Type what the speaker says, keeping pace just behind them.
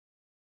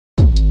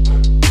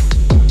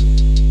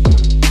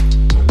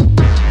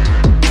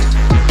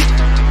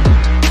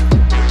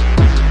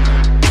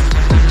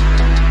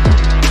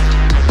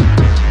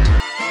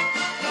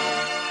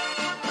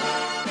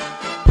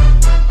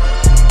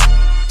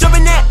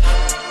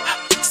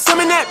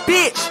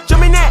Bitch,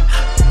 jump in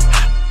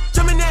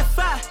that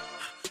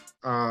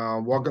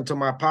fire. Welcome to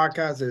my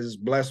podcast. This is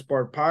Blessed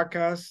Sport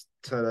Podcast.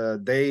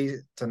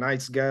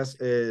 Tonight's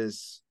guest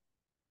is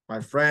my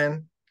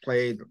friend.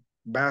 Played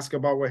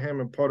basketball with him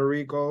in Puerto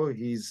Rico.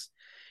 He's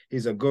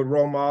a good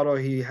role model.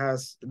 He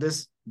has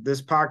this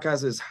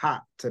podcast is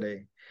hot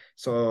today.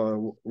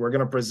 So we're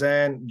gonna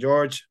present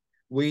George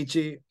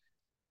Wichi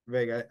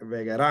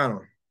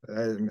Vegarano.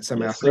 Se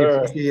me Yes, hace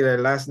sir. difícil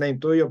el last name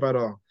tuyo,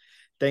 pero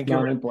thank you No,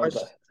 no very much.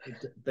 importa.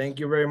 Thank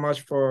you very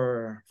much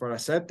for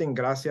accepting.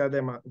 Gracias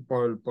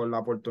por la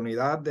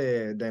oportunidad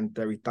de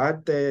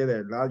entrevistarte,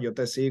 de verdad. Yo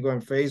te sigo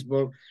en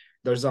Facebook.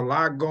 There's a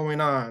lot going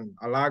on,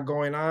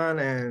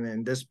 and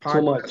in this Too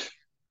podcast, much.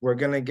 we're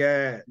gonna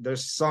get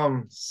there's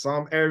some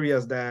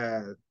areas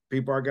that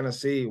people are gonna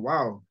see.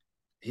 Wow,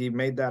 he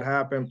made that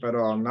happen.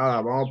 Pero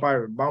nada, vamos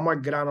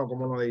al grano,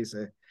 como uno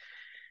dice.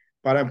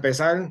 Para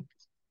empezar,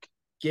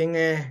 ¿quién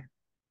es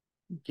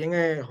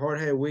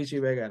Jorge Wichi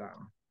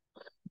Vegarano?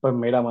 Pues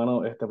mira,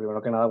 mano,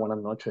 primero que nada, buenas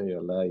noches,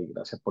 ¿verdad? Y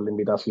gracias por la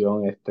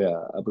invitación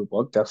a tu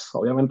podcast.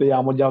 Obviamente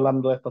llevamos ya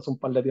hablando de esto hace un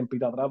par de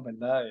tiempitos atrás,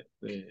 ¿verdad?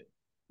 De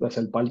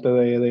ser parte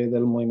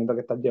del movimiento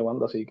que estás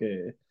llevando, así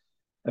que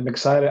I'm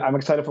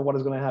excited for what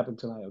is going to happen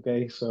tonight,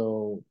 okay?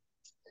 So,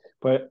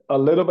 pues, a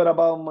little bit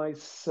about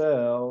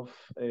myself.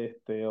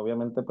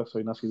 Obviamente, pues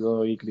soy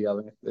nacido y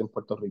criado en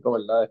Puerto Rico,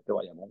 ¿verdad?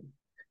 Bayamón.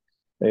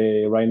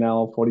 Right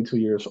now, 42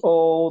 years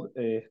old.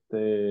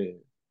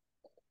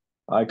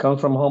 I come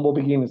from humble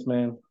beginnings,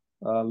 man.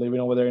 Living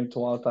over there in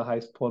Tualta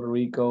Heights, Puerto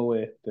Rico.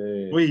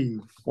 Uy,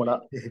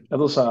 Bueno, ya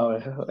tú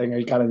sabes, en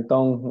el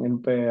Calentón,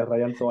 en PR,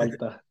 allá en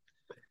Tualta.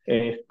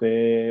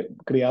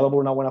 Criado por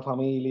una buena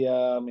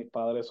familia, mis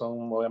padres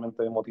son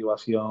obviamente de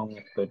motivación,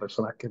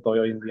 personas que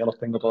todavía hoy en día los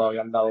tengo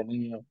todavía al lado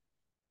mío.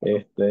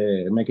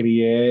 Me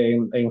crié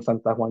en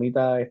Santa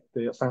Juanita,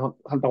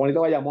 Santa Juanita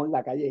Bayamón,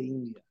 la calle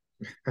India.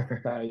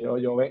 O sea,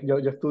 yo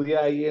estudié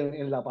ahí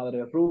en la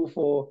Padre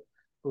Rufo,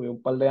 tuve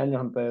un par de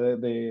años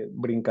antes de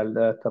brincar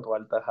de esta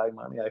Alta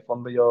Jaime, y ahí fue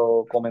donde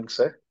yo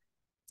comencé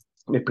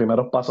mis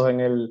primeros pasos en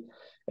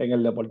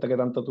el deporte que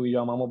tanto tú y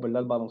yo amamos,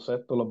 ¿verdad? El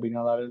baloncesto, los vine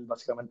a dar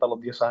básicamente a los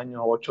 10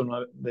 años, 8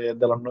 9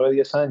 de los 9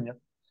 10 años.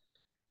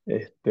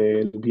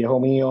 El viejo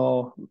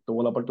mío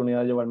tuvo la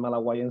oportunidad de llevarme a la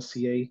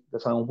YMCA de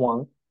San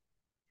Juan,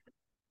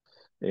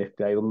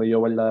 ahí donde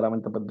yo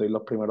verdaderamente pues, doy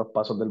los primeros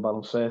pasos del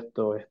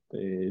baloncesto.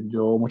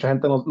 Mucha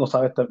gente no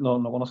sabe,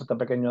 no conoce este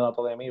pequeño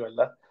dato de mí,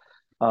 ¿verdad?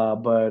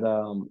 But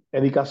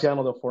Eddie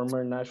Casiano, the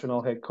former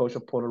national head coach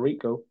of Puerto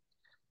Rico,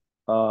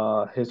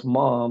 his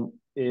mom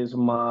is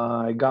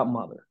my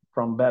godmother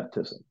from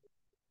baptism.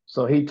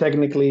 So he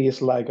technically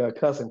is like a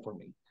cousin for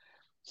me.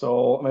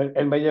 So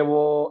él me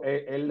llevó,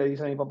 él le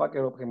dice a mi papá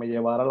que me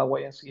llevara a la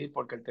YMCA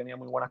porque él tenía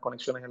muy buenas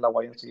conexiones en la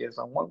YMCA de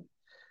San Juan.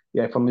 Y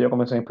ahí fue donde yo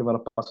comencé mis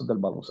primeros pasos del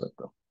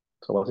baloncesto.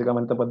 So,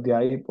 básicamente, pues de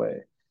ahí,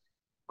 pues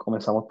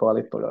comenzamos toda la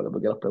historia, lo que tú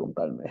quieras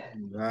preguntarme.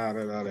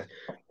 Dale.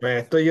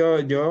 Pues esto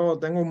yo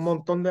tengo un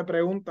montón de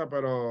preguntas,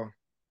 pero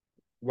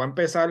voy a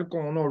empezar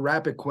con unos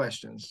rapid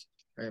questions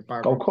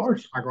para Of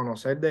course.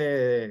 conocer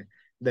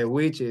de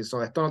Wichi.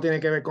 So, esto no tiene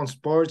que ver con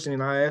sports ni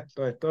nada de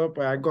esto. Esto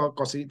pues algo,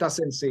 cositas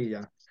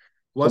sencillas.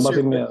 What's Zumba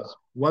your, sin miedo.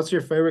 what's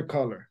your favorite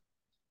color?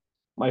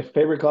 My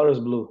favorite color is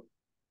blue.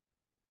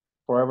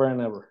 Forever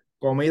and ever.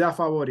 Comida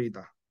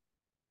favorita.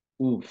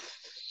 Uf,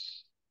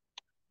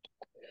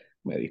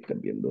 me diste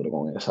bien duro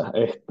con esa.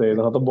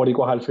 Nosotros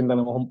boricuas al fin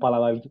tenemos un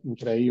paladar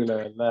increíble,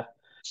 ¿verdad?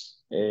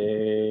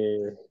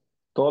 Eh,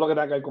 Todo lo que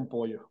tenga que ver con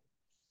pollo.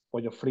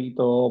 Pollo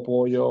frito,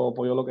 pollo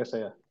lo que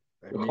sea.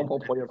 Yo como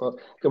pollo todo,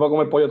 yo puedo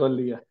comer pollo todo el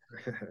día.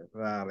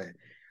 Dale.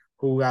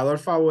 Jugador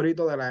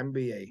favorito de la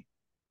NBA.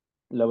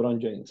 LeBron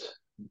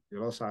James. Yo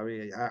lo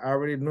sabía. I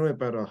already knew it,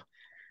 pero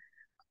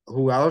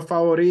jugador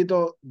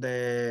favorito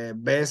de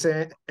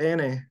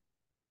BSN.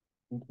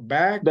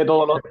 Back, De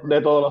todos los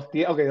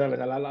tiempos. Ok, dale,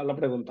 la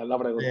pregunta, la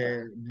pregunta.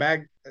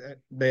 back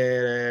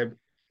de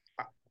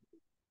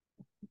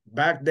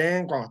back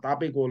then, cuando estaba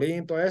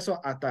Piculín, todo eso,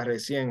 hasta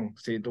recién.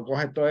 Si tú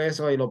coges todo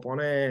eso y lo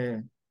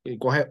pones y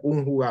coges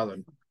un jugador.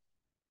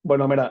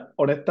 Bueno, mira,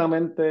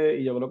 honestamente,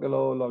 y yo creo que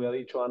lo había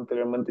dicho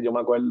anteriormente, yo me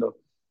acuerdo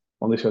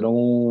cuando hicieron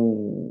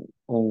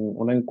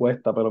una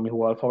encuesta, pero mi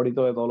jugador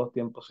favorito de todos los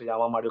tiempos se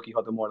llama Mario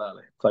Quijote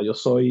Morales. O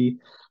sea,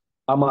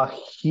 I'm a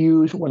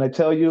when I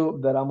tell you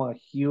that I'm a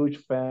huge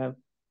fan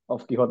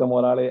of Quijote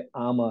Morales,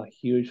 I'm a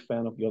huge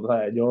fan of Quijote.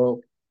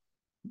 O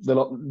sea,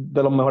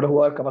 de los mejores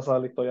jugadores que ha pasado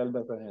en la historia del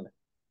BCN.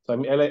 O sea,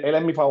 él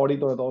es mi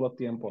favorito de todos los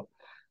tiempos.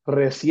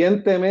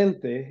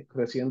 Recientemente,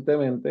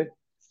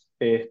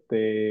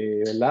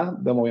 ¿verdad?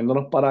 De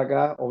moviéndonos para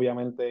acá,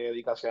 obviamente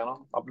Eddie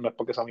Casiano, no es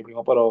porque sea mi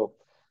primo, pero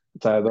o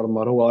sea, es de los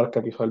mejores jugadores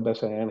que pisó el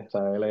BCN. O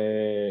sea,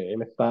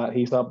 él está,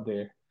 he's up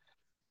there.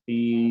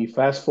 Y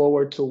fast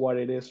forward to what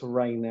it is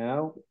right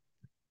now,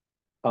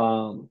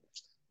 um,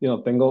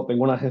 tengo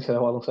una agencia de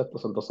baloncesto,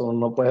 entonces uno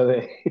no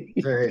puede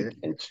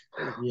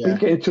Yeah.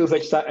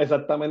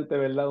 exactamente,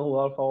 ¿verdad? Un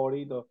jugador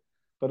favorito.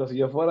 Pero si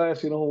yo fuera a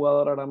decir un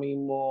jugador ahora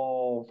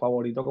mismo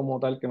favorito como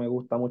tal que me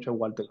gusta mucho es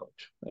Walter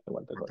Hodge.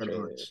 Walter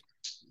Hodge.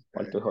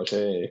 Walter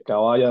José es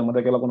caballo, además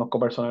de que lo conozco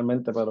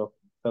personalmente, pero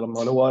de los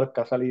mejores jugadores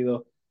que ha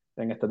salido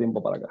en este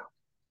tiempo para acá.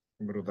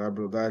 Brutal,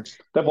 brutal.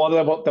 Te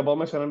puedo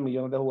mencionar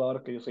millones de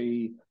jugadores que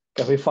soy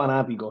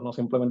fanático, no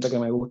simplemente que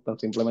me gustan,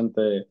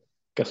 simplemente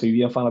que soy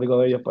bien fanático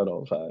de ellos, pero,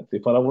 o sea, si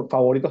fuera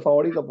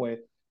favorito, pues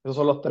esos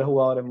son los tres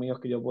jugadores míos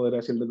que yo podría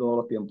decir de todos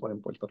los tiempos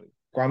en Puerto Rico.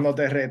 Cuando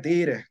te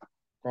retires,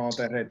 cuando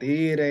te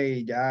retires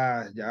y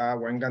ya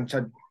voy a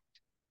enganchar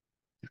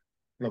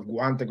los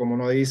guantes, como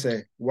uno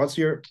dice, what's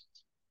your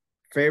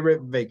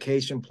favorite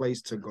vacation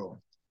place to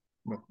go?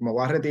 Me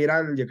voy a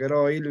retirar, yo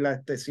quiero ir a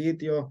este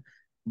sitio,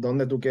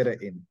 ¿dónde tú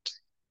quieres ir?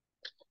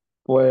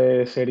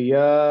 Pues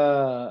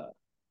sería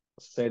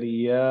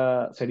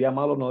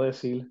malo no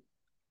decir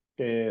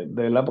que,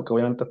 de verdad, porque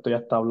obviamente esto ya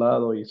está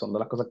hablado y son de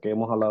las cosas que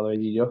hemos hablado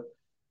ella y yo.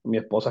 Mi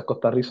esposa es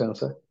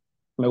costarricense.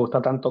 Me gusta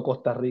tanto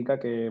Costa Rica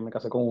que me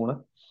casé con una.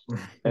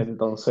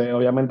 Entonces,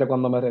 obviamente,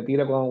 cuando me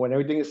retire, when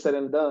everything is said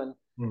and done,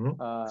 Ujú.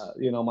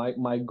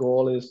 my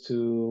goal is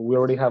we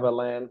already have a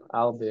land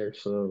out there,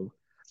 so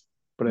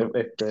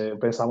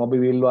pensamos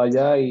vivirlo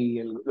allá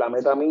y la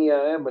meta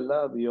mía es,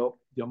 ¿verdad? Dios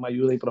me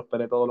ayude y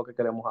prospere todo lo que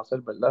queremos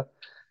hacer, ¿verdad?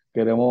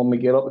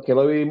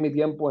 Quiero vivir mi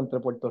tiempo entre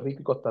Puerto Rico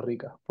y Costa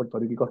Rica, Puerto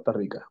Rico y Costa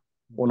Rica.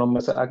 Unos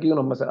meses aquí,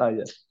 unos meses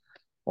allá,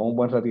 con un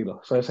buen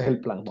retiro. So, ese es el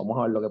plan, vamos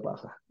a ver lo que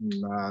pasa.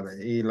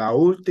 Vale. Y la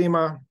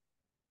última,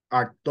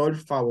 actor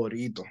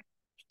favorito,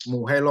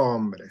 mujer o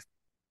hombre.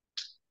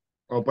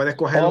 O puedes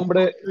coger un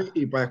Hombre, hombre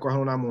y puedes coger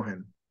una mujer.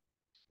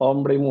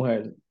 hombre y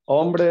mujer.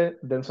 Hombre,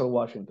 Denzel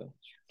Washington.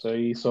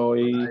 Soy,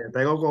 Yo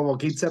tengo como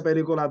 15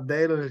 películas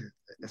de él.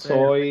 Ese es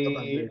el mío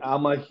también.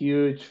 I'm a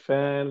huge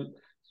fan.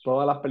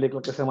 Todas las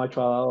películas que se me ha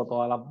hecho ha dado,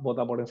 todas las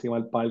botas por encima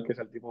del parque,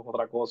 ese tipo es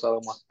otra cosa, de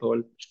un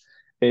actor.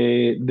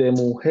 De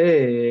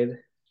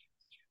mujer,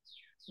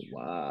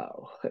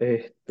 wow,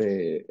 es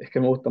que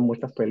me gustan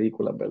muchas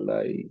películas,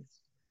 ¿verdad? Y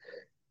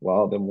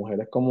wow, de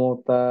mujeres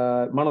como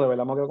tal, bueno, de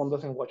verdad me quedo con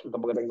Denzel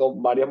Washington, porque tengo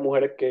varias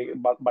mujeres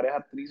varias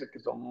actrices que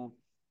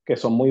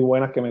son muy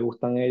buenas, que me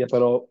gustan ellas,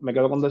 pero me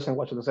quedo con Denzel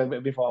Washington, ese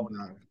es mi favorito.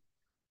 Vale.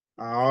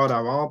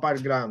 Ahora, vamos para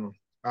el grano.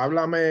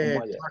 Háblame,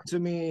 Vamos allá. talk to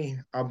me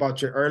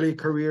about your early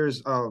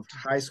careers of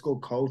high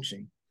school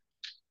coaching.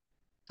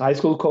 High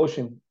school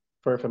coaching,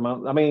 perfect,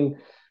 man. I mean,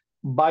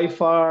 by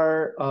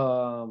far,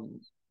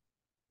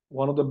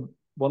 one of the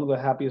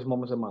happiest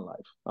moments in my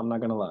life. I'm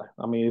not gonna lie.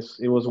 I mean,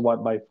 it was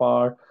what by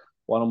far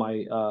one of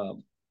my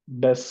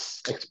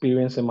best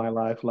experience in my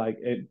life. Like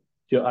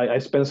I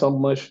spent so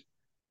much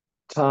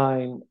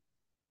time,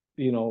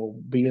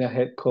 being a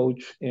head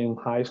coach in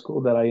high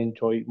school that I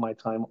enjoyed my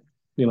time,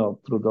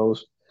 through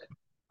those.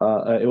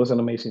 It was an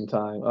amazing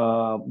time.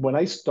 When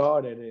I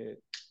started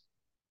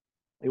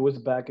it was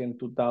back in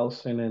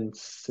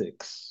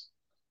 2006.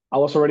 I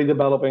was already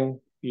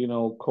developing,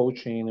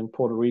 coaching in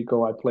Puerto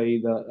Rico. I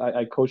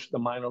coached the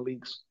minor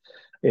leagues.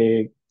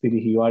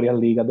 Dirigí varias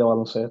ligas de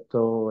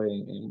baloncesto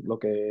en lo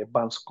que es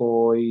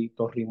Banscoy,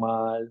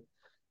 Torrimal.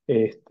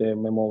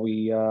 Me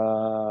moví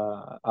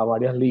a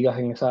varias ligas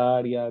en esa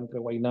área, entre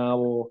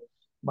Guaynabo,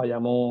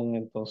 Bayamón.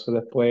 Entonces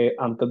después,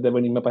 antes de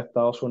venirme para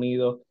Estados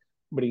Unidos,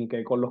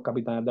 brinqué con los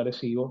Capitanes de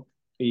Arecibo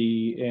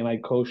and I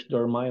coached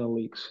their minor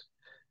leagues.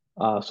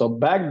 So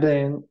back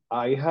then,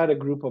 I had a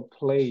group of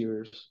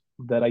players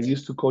that I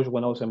used to coach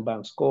when I was in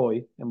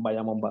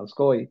Bayamon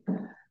Banskoy,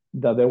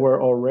 that they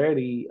were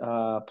already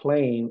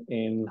playing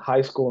in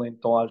high school in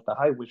Toa Alta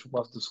High, which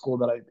was the school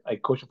that I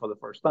coached for the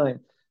first time,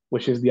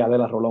 which is the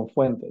Adela Rolón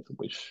Fuentes,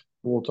 which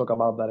we'll talk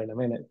about that in a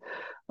minute.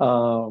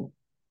 Um,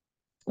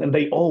 and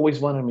they always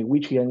wanted me,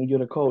 Wichi, I need you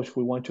to coach.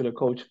 We want you to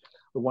coach.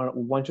 We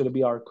want you to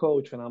be our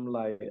coach. And I'm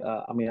like,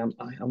 I mean,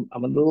 I'm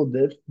a little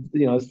diff,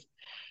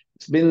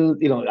 it's been,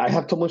 I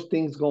have too much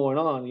things going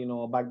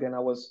on. Back then I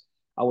was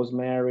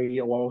married,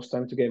 or I was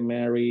starting to get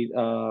married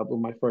with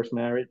my first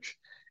marriage,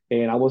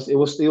 and it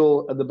was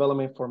still a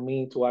development for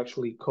me to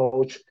actually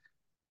coach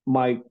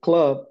my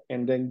club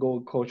and then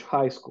go coach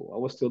high school. I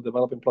was still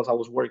developing, plus I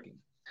was working.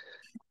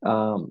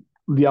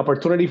 The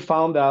opportunity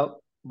found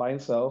out by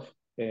itself,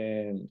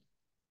 and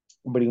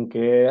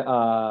obtuve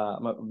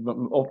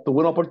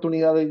una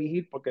oportunidad de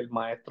dirigir porque el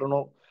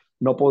maestro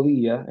no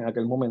podía en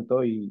aquel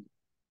momento, y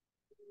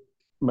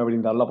me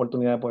brindaron la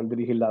oportunidad de poder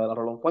dirigir la de la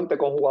Rolón Fuente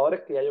con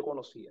jugadores que ya yo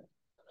conocía.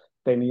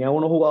 Tenía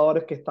unos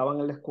jugadores que estaban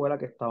en la escuela,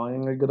 que estaban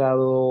en el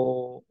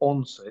grado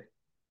 11,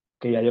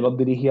 que ya yo los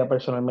dirigía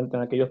personalmente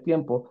en aquellos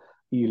tiempos,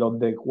 y los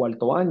de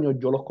cuarto año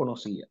yo los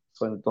conocía.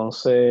 So,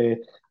 entonces,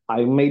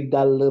 I made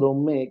that little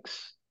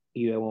mix,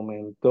 y de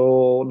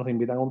momento nos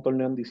invitan a un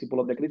torneo en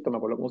Discípulos de Cristo, me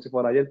acuerdo como si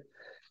fuera ayer,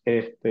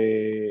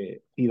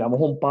 y damos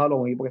un palo a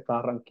un equipo que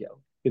estaba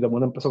rankeado. Y todo el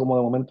mundo empezó como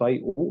de momento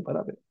ahí,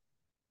 espérate,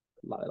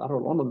 la de la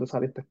Rolón, ¿dónde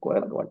sale esta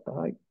escuela? ¿Tú estás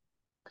ahí?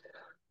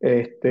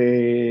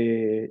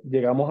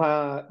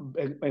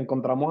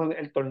 Encontramos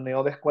el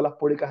torneo de escuelas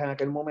públicas en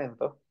aquel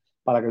momento.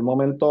 Para aquel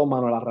momento,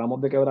 Manuel Ramos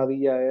de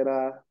Quebradilla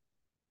era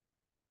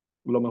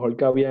lo mejor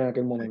que había en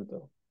aquel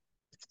momento.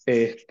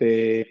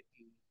 Este,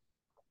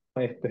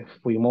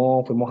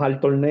 fuimos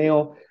al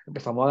torneo,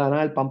 empezamos a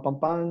ganar, pam, pam,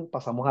 pam,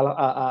 pasamos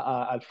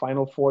al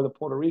Final Four de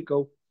Puerto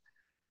Rico.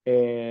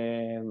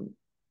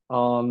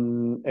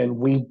 And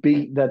we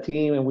beat the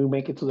team and we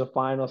make it to the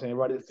finals and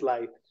everybody's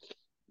like,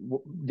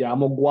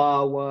 llevamos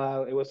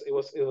guagua. It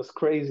was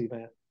crazy,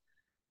 man.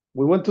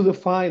 We went to the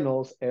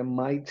finals and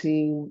my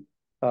team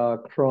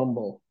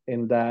crumbled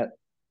in that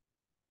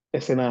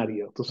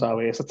escenario, tú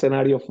sabes. Ese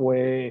escenario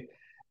fue,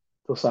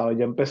 tú sabes,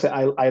 yo empecé,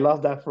 I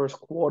lost that first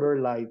quarter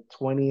like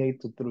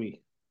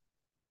 28-3.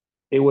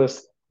 It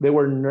was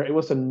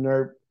a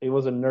nerve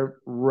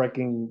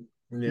wracking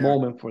Yeah.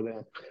 moment for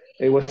them.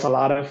 It was a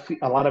lot of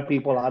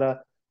people,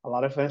 a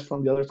lot of fans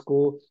from the other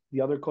school.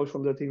 The other coach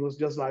from the team was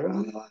just like,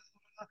 "Ah."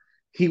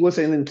 He was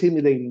an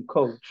intimidating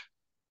coach.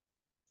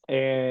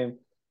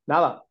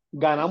 Nada,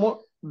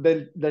 ganamos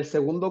del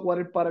segundo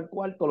quarter para el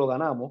cuarto, lo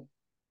ganamos,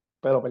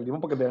 pero perdimos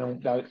porque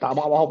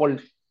estábamos abajo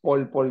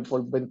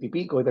por 20 y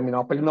pico y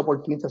terminamos perdiendo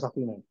por 15 esa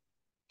final.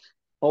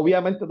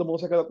 Obviamente todo el mundo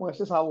se quedó con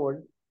ese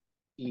sabor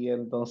y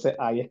entonces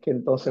ahí es que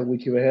entonces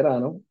Wichi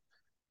Bejerano,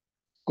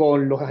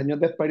 con los años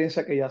de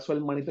experiencia que ya su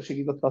hermanito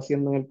chiquito está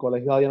haciendo en el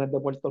Colegio de Adianes de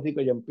Puerto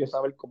Rico, ya empieza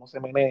a ver cómo se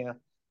menea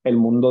el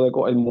mundo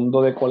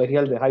de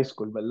colegial de high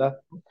school,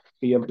 ¿verdad?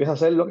 Y empieza a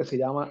hacer lo que se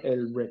llama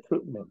el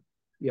recruitment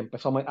y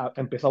empieza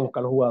a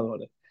buscar los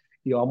jugadores.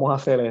 Y vamos a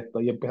hacer esto.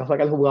 Y empieza a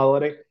sacar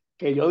jugadores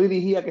que yo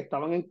dirigía, que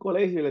estaban en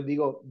colegio, y les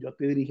digo, yo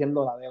estoy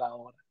dirigiendo la de la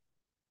ahora.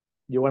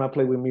 You wanna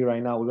play with me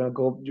right now.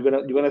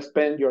 You're gonna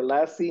spend your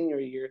last senior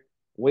year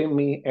with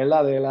me en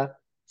la de la,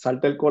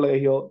 salte el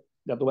colegio,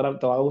 ya tú verás,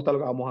 te va a gustar lo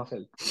que vamos a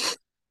hacer.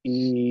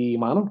 Y,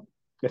 mano,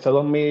 ese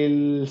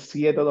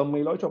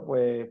 2007-2008,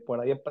 pues por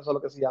ahí empezó lo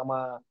que se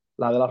llama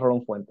la de la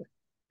Rolón Fuentes,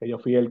 que yo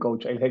fui el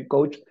head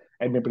coach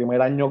en mi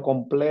primer año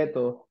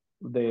completo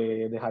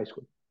de high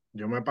school.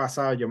 Yo me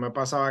pasaba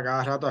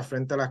cada rato al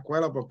frente de la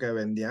escuela porque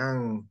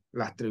vendían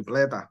las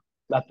tripletas.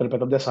 Las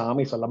tripetas de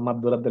Sammy son las más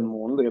duras del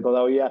mundo. Yo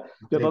todavía voy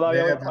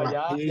Tripletas, para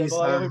las allá, yo todavía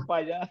pizzas. voy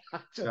para allá.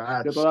 Yo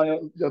Chach, todavía,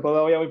 yo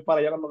todavía voy para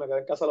allá cuando me quedé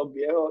en casa de los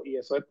viejos y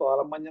eso es todas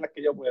las mañanas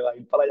que yo pueda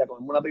ir para allá,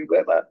 comerme una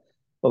tripleta,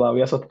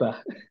 todavía eso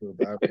está.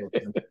 brutal,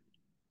 brutal.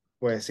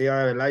 Pues sí, de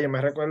verdad, yo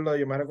me recuerdo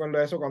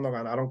de eso cuando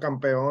ganaron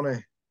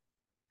campeones.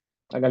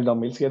 En el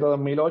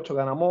 2007-2008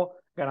 ganamos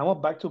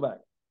back to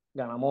back.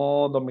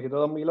 Ganamos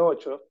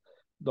 2007-2008,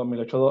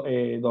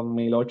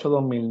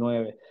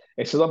 2008-2009.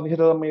 Ese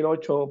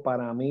 2007-2008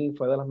 para mí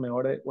fue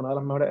una de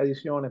las mejores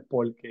ediciones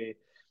porque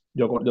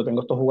yo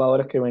tengo estos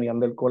jugadores que venían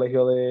del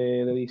colegio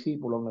de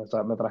discípulos.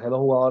 Me traje dos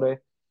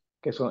jugadores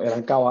que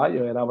eran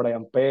caballos, era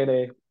Brian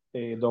Pérez,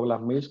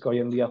 Douglas Mills, que hoy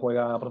en día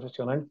juega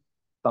profesional,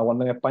 está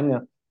jugando en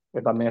España,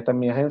 que también está en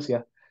mi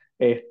agencia.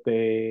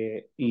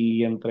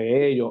 Y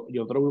entre ellos y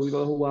otro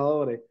grupito de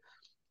jugadores,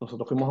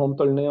 nosotros fuimos a un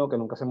torneo que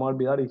nunca se me va a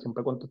olvidar y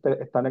siempre cuento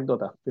esta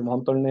anécdota. Fuimos a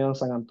un torneo en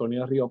San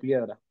Antonio de Río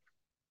Piedra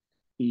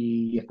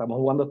y estamos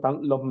jugando,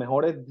 están los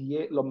mejores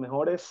 10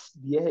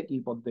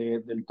 equipos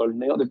del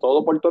torneo, de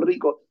todo Puerto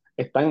Rico,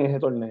 están en ese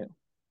torneo.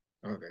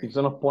 Y Ok,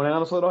 se nos ponen a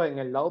nosotros en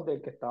el lado del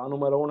que estaba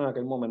número uno en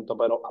aquel momento,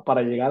 pero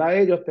para llegar a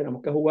ellos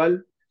tenemos que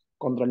jugar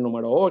contra el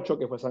número 8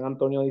 que fue San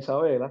Antonio de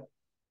Isabela,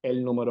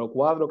 el número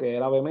 4 que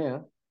era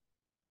BMA,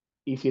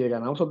 y si le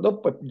ganamos esos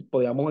dos, pues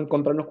podíamos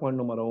encontrarnos con el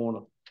número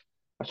uno.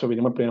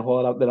 Vinimos el primer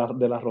juego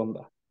de la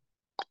ronda.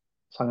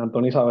 San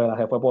Antonio Isabela,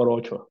 se fue por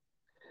 8.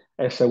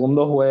 El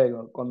segundo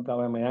juego contra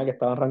BMA, que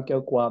estaban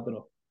rankeados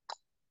 4,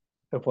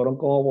 se fueron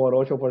como por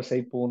 8 por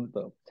 6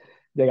 puntos.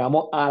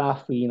 Llegamos a la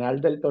final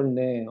del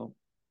torneo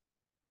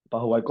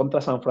para jugar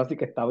contra San Francisco,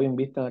 que estaba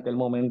invicto en aquel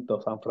momento.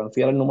 San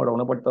Francisco era el número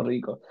uno de Puerto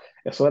Rico.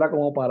 Eso era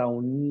como para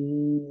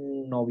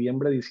un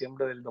noviembre,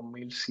 diciembre del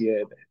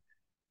 2007.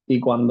 Y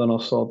cuando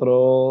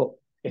nosotros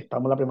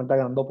estamos la primera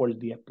ganando por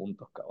 10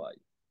 puntos,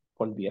 caballo.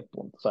 Por 10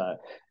 puntos. O sea,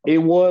 it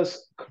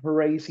was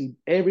crazy.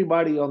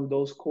 Everybody on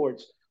those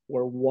courts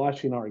were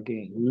watching our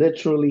game.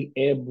 Literally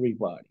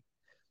everybody.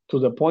 To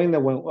the point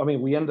that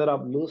we ended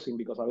up losing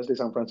because obviously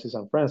San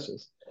Francisco.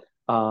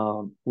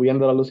 We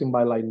ended up losing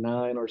by like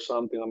 9 or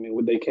something.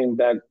 They came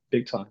back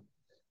big time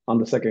on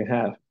the second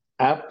half.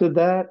 After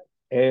that,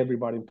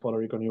 everybody in Puerto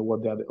Rico knew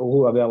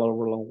who Adela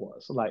Rolón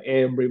was. Like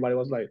everybody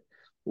was like,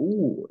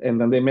 ooh, and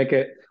then they make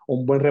it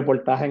un buen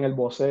reportaje en el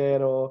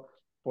vocero,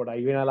 por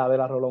ahí viene la de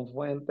la Rolón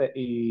Fuente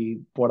y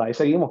por ahí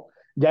seguimos.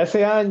 Ya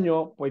ese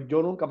año, pues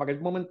yo nunca, para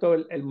aquel momento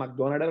el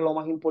McDonald's era lo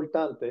más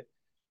importante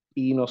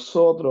y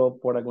nosotros,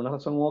 por alguna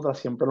razón u otra,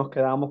 siempre nos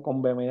quedábamos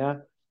con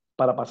BMA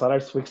para pasar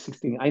al Sweet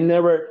 16.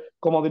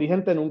 Como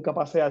dirigente, nunca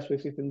pasé al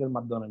Sweet 16 del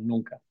McDonald's,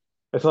 nunca.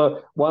 Eso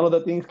es one of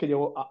the things que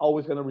yo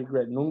always gonna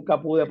regret.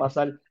 Nunca pude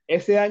pasar.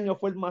 Ese año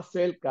fue el más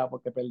cerca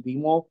porque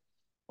perdimos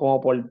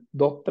como por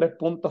 2, 3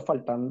 puntos,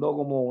 faltando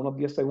como unos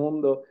 10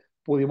 segundos.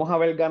 Pudimos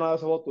haber ganado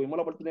ese voto, tuvimos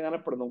la oportunidad de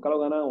ganar, pero nunca lo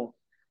ganamos.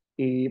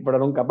 Pero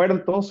nunca. Pero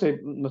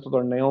entonces, nuestro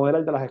torneo era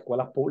el de las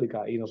escuelas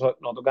públicas y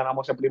nosotros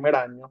ganamos ese primer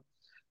año.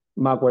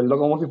 Me acuerdo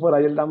como si fuera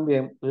ayer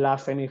también. La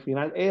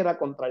semifinal era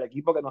contra el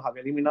equipo que nos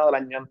había eliminado el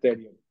año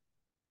anterior.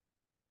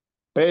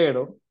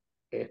 Pero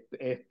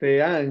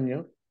este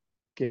año,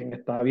 quien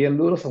está bien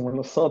duro somos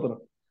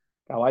nosotros,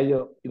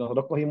 caballo. Y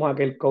nosotros cogimos a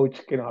aquel coach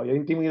que nos había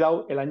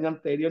intimidado el año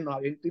anterior, nos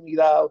había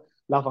intimidado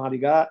la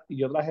fanaticada. Y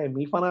yo traje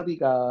mi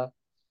fanaticada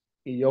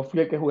Y yo fui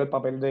el que jugué el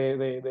papel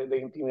de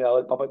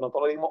intimidador. El papel,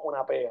 nosotros le dimos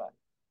una pega,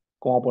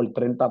 como por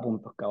 30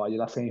 puntos, caballo, en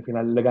la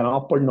semifinal. Le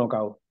ganamos por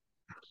nocaut.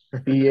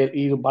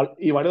 Y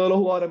varios de los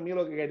jugadores míos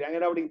lo que querían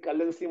era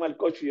brincarle encima al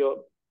coach. Y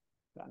yo,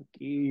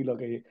 tranquilo,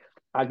 que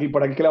aquí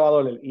por aquí que le va a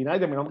doler. Y nada, y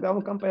terminamos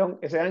quedando campeón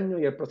ese año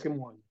y el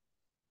próximo año.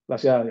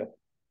 Gracias a Dios.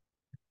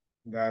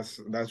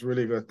 That's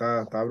really good.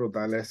 Está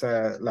brutal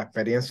esa, la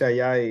experiencia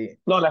allá y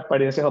No, la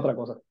experiencia es otra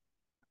cosa.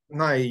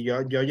 no, y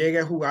yo llegué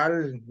a jugar,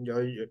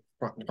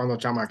 cuando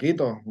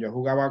chamaquito, yo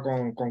jugaba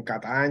con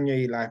Cataño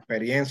y la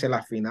experiencia,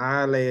 las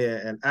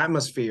finales, el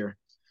atmosphere.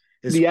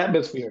 The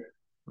atmosphere.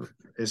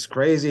 It's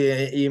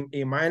crazy.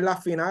 Y más en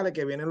las finales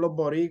que vienen los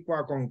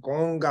boricuas con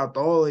conga,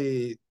 todo,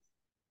 y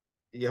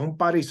es un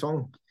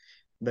parizón,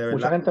 de Mucha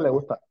verdad. gente le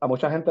gusta. A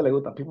mucha gente le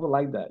gusta. People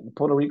like that. In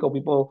Puerto Rico,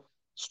 people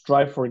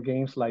strive for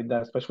games like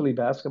that, especially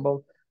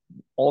basketball.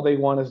 All they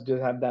want is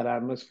just have that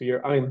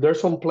atmosphere. I mean, there's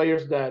some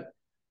players that,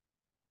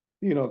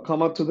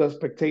 come up to the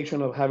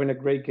expectation of having a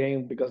great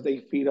game because they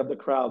feed up the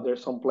crowd.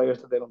 There's some players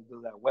that they don't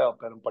do that well,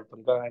 pero en Puerto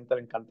Rico a la gente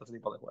le encanta ese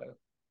tipo de juego.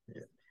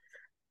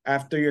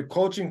 After your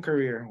coaching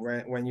career,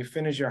 when you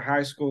finish your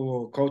high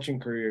school coaching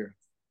career,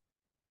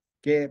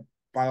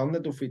 ¿para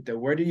dónde tú fuiste?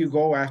 Where do you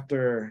go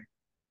after,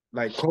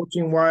 like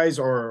coaching wise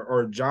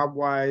or job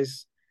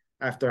wise,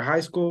 after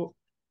high school?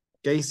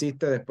 ¿Qué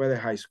hiciste después de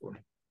high school?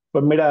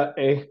 Pues mira,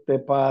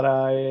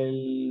 para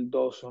el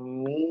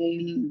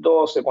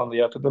 2012, cuando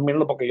ya estoy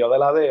terminando, porque yo de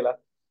la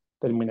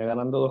terminé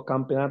ganando 2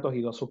 campeonatos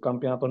y 2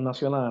 subcampeonatos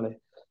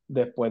nacionales.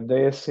 Después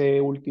de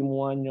ese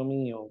último año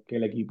mío, que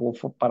el equipo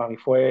para mí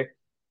fue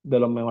de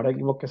los mejores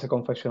equipos que se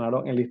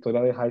confeccionaron en la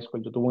historia de high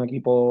school. Yo tuve un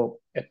equipo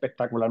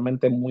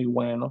espectacularmente muy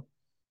bueno,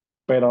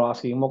 pero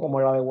así mismo como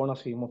era de bueno,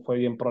 así mismo fue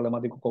bien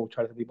problemático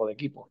coachar ese tipo de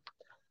equipo.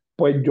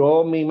 Pues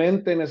mi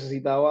mente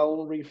necesitaba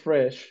un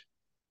refresh.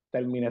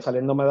 Terminé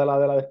saliéndome de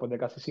la después de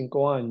casi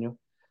 5 años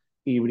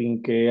y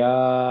brinqué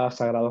a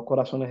Sagrados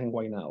Corazones en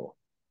Guaynabo.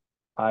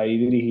 Ahí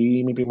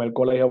dirigí mi primer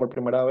colegio por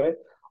primera vez.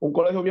 Un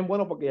colegio bien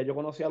bueno porque ya yo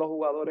conocía a los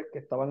jugadores que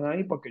estaban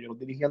ahí porque yo los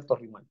dirigía en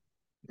Torrimán.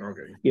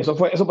 Okay. Y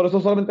por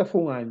eso solamente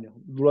fue un año.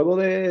 Luego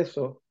de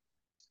eso,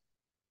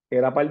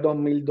 era para el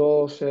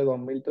 2012,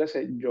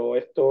 2013,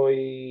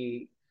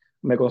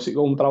 me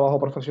consigo un trabajo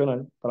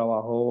profesional.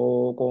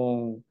 Trabajo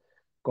con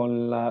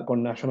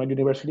National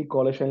University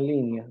College en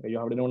línea.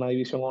 Ellos abrieron una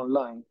división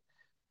online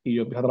y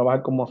yo empecé a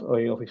trabajar como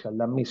oficial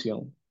de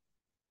admisión.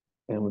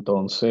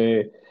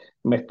 Entonces,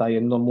 me está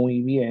yendo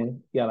muy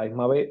bien y a la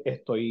misma vez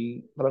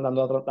estoy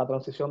tratando la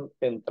transición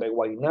entre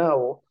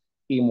Guaynabo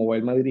y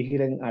moverme a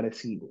dirigir en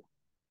Arecibo.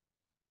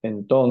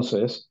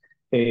 Entonces,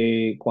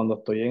 cuando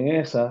estoy en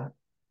esa,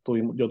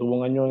 yo tuve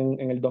un año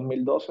en el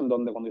 2012 en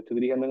donde cuando estoy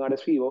dirigiendo en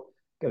Arecibo,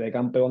 quedé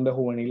campeón de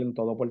juvenil en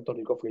todo Puerto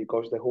Rico, fui el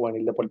coach de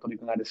juvenil de Puerto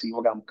Rico en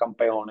Arecibo, quedamos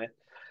campeones.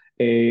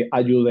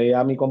 Ayudé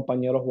a mi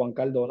compañero Juan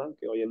Cardona,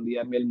 que hoy en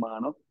día es mi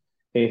hermano,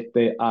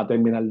 a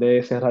terminar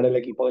de cerrar el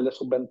equipo del de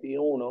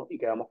sub-21 y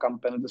quedamos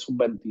campeones de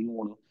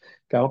sub-21.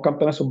 Quedamos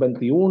campeones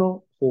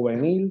sub-21,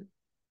 juvenil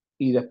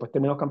y después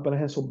terminamos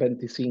campeones en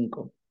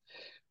sub-25.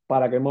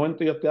 Para aquel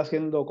momento yo estoy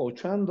haciendo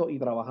coachando y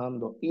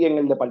trabajando. Y en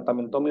el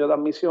departamento mío de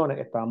admisiones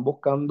estaban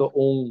buscando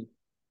un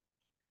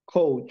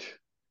coach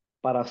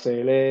para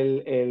ser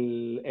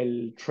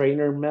el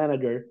trainer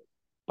manager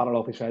para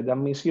los oficiales de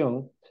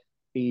admisión.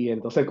 Y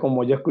entonces,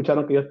 como ya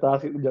escucharon que yo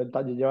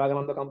llevaba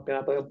ganando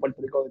campeonatos en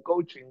Puerto Rico de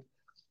coaching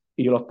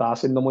y yo lo estaba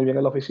haciendo muy bien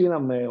en la oficina,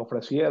 me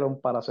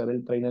ofrecieron para ser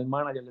el trainer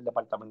manager del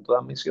departamento de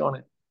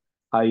admisiones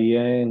ahí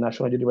en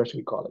National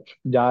University College.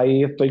 Ya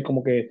ahí estoy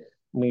como que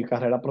mi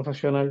carrera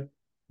profesional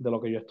de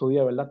lo que yo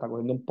estudié, ¿verdad? Está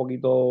cogiendo un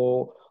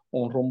poquito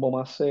un rumbo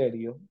más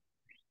serio.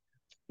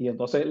 Y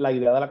entonces la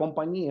idea de la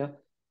compañía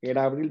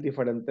era abrir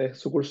diferentes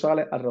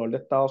sucursales alrededor de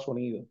Estados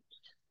Unidos.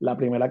 La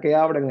primera que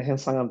abren es en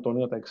San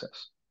Antonio,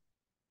 Texas.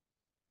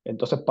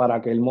 Entonces, para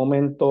aquel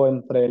momento,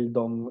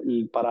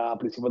 para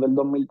principios del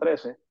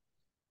 2013,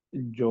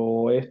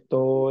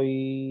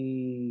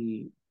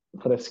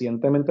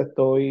 recientemente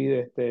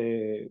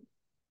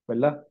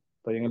 ¿verdad?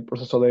 Estoy en el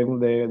proceso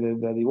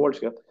de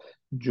divorcio.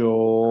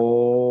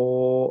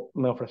 Yo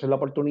me ofrecen la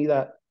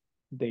oportunidad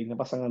de irme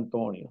para San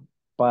Antonio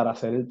para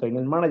ser el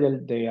trainer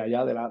manager de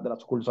allá, de la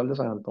sucursal de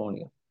San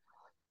Antonio.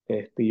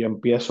 Y yo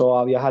empiezo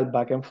a viajar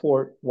back and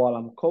forth while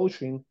I'm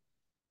coaching,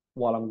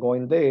 while I'm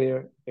going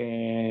there.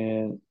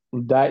 And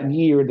that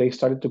year, they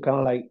started to kind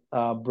of like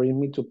bring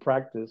me to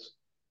practice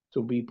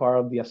to be part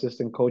of the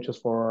assistant coaches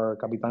for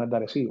Capitanes de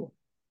Arecibo.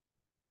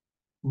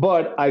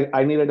 But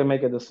I needed to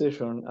make a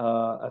decision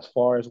as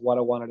far as what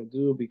I wanted to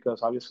do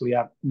because obviously,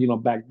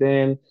 back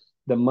then,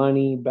 the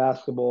money,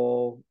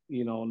 basketball,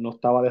 no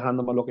estaba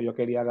dejándome lo que yo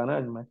quería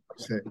ganarme.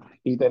 Sí.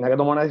 Y tenía que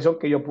tomar una decisión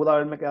que yo pude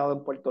haberme quedado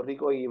en Puerto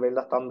Rico y ver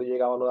hasta dónde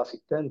llegaba lo de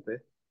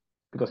asistente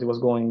because it was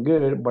going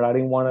good, but I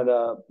didn't want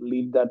to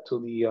leave that to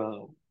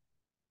o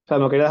sea,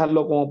 no quería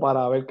dejarlo como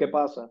para ver qué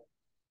pasa.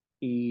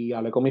 Y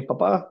hablé con mis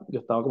papás,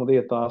 yo estaba, como te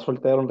dije, estaba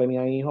soltero, no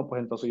tenía hijos,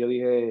 pues entonces yo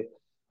dije,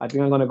 I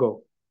think I'm gonna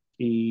go.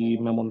 Y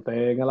me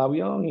monté en el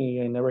avión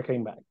y I never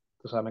came back.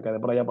 O sea, me quedé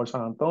por allá por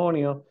San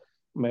Antonio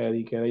me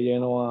dediqué de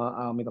lleno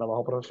a mi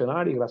trabajo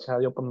profesional y gracias a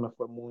Dios pues me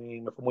fue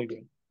muy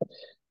bien.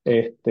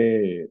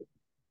 Este,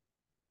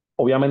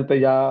 obviamente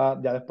ya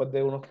después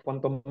de unos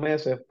cuantos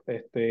meses,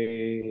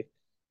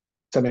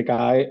 se me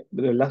cae,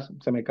 de ¿verdad?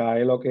 Se me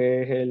cae lo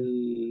que es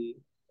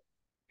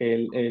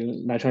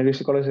el National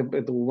Music College,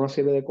 siempre tuvo una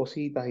serie de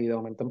cositas y de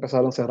momento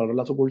empezaron a cerrar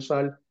la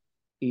sucursal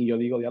y yo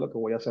digo, ya lo que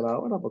voy a hacer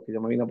ahora, porque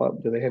yo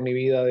dejé mi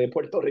vida de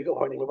Puerto Rico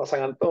para venirme para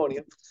San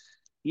Antonio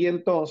y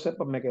entonces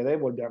pues me quedé,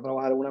 volví a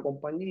trabajar en una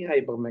compañía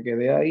y pues me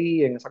quedé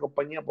ahí en esa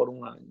compañía por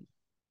un año.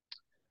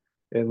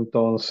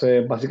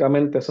 Entonces,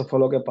 básicamente eso fue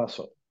lo que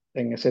pasó.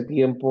 En ese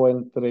tiempo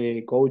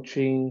entre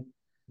coaching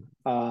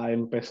a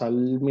empezar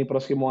mi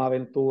próxima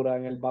aventura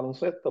en el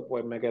baloncesto,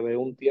 pues me quedé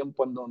un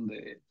tiempo en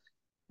donde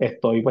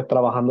estoy pues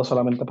trabajando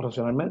solamente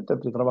profesionalmente,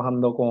 estoy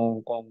trabajando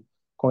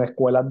con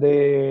escuelas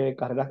de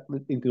carreras,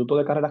 institutos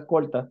de carreras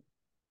cortas,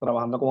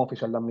 trabajando como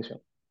oficial de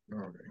admisión.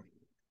 Ok.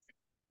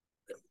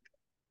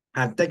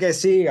 Antes que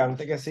siga,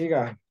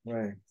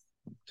 pues,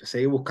 yo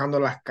seguí buscando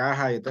las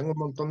cajas, yo tengo un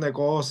montón de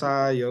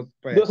cosas, yo Yo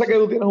pues, sé que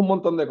tú tienes un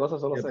montón de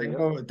cosas, solo yo sé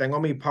yo. tengo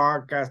mi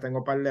podcast, tengo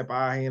un par de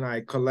páginas,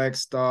 I collect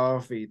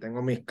stuff y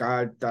tengo mis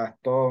cartas,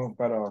 todo,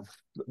 pero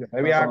yo me No, eso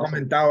había no sé yo.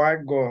 comentado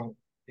algo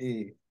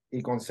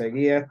y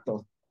conseguí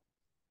esto.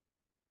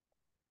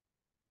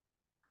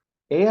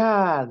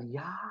 ¡Ea,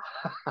 ya!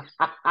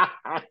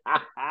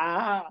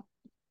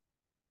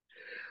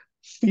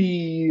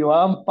 Sí,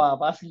 van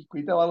papá,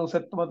 circuito de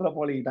baloncesto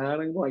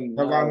metropolitano en So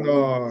Guaynabo, muy bien.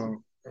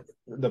 cuando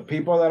the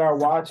people that are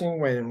watching,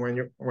 when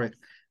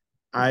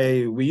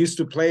we used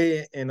to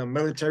play in a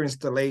military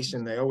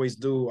installation, they always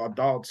do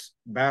adults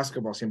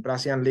basketball, siempre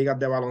hacían ligas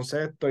de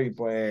baloncesto y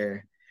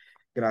pues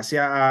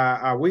gracias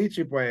a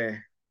Wichi, pues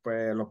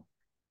los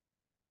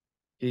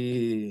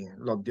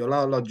dio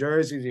los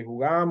jerseys y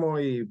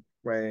jugamos y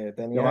pues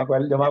tenía, Yo me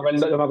acuerdo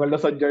de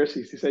esos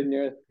jerseys, sí,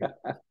 señor.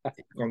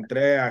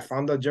 encontré, I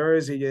found a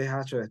jersey y yo dije,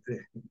 "Hacho,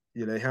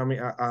 y le dije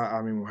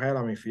a mi mujer,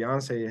 a mi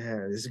fiance, y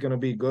dije, this is gonna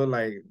be good,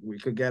 like we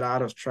could get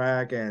out of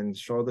track and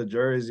show the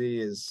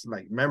jersey is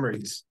like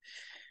memories.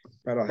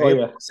 Pero hey,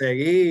 Oye,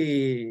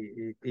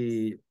 seguí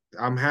y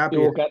I'm y, happy.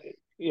 busca,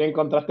 y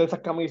encontraste esas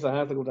camisas,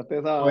 ¿eh? Encontraste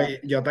esa...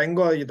 Oye, yo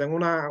tengo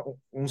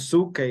un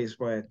suitcase,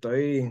 pues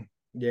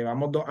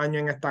llevamos 2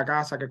 años en esta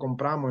casa que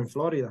compramos en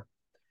Florida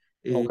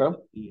y, Ok.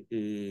 y,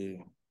 y,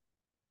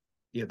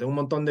 y yo tengo un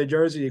montón de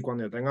jerseys y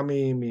cuando yo tenga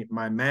my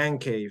man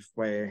cave,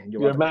 pues yo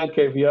voy a Your man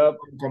cave, yup.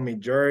 con mis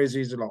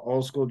jerseys, los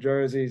old school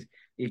jerseys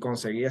y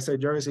conseguí ese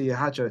jersey y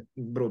hacho, es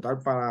brutal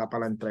para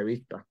la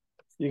entrevista.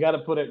 You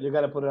gotta put it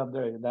up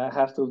there. That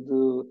has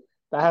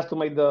to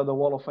make the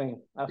Wall of Fame.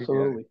 Yeah.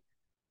 Absolutely.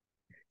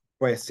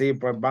 Pues sí,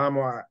 pues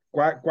vamos a.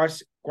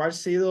 ¿Cuál ha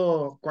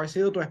sido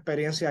tu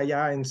experiencia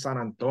allá en San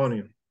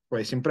Antonio?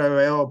 Pues siempre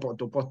veo,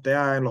 tú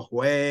posteas en los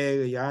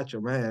juegos y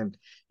hacho, man,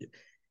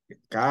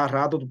 cada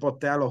rato tú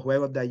posteas los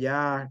juegos de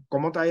allá.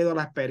 ¿Cómo te ha ido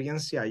la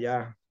experiencia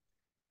allá?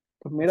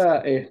 Pues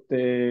mira,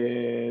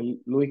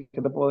 Luis,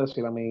 ¿qué te puedo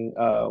decir? I mean,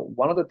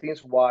 one of the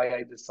things why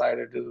I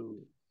decided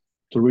to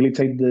really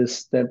take this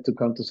step to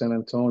come to San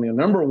Antonio.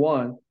 Number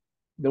one,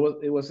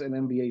 it was an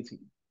NBA team.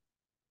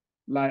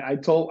 Like I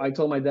told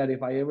my dad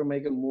if I ever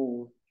make a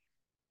move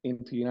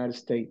into the United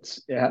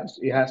States,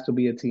 it has to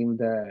be a team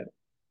that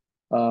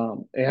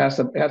it has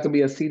to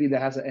be a city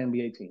that has an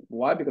NBA team.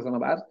 Why? Because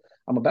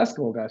I'm a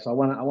basketball guy, so I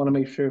want to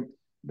make sure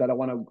that I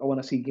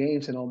want to see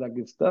games and all that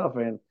good stuff.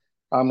 And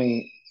I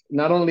mean,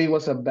 not only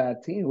was a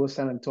bad team, it was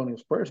San Antonio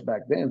Spurs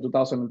back then,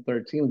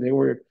 2013. They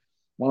were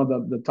one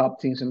of the top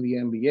teams in the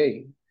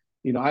NBA.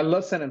 You know, I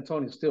love San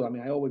Antonio still. I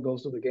mean, I always go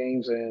to the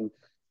games and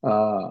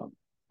uh,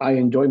 I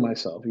enjoy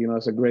myself. You know,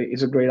 it's a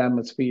great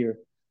atmosphere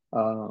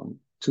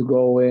to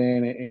go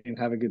in and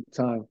have a good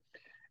time.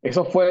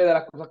 Eso fue de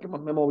las cosas que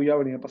más me movió a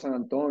venir para San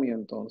Antonio.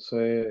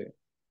 Entonces,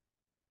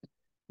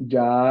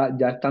 ya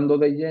estando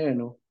de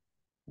lleno,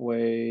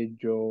 pues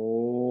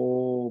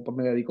yo pues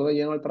me dedico de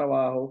lleno al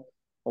trabajo.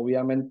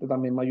 Obviamente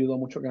también me ayudó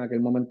mucho que en aquel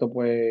momento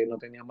pues no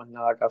tenía más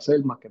nada que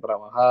hacer más que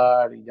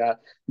trabajar y ya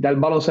el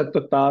baloncesto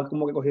estaba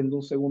como que cogiendo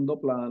un segundo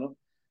plano.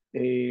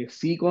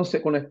 Sí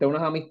conecté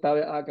unas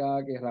amistades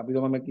acá que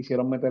rápido me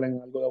quisieron meter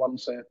en algo de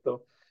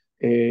baloncesto.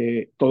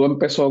 Todo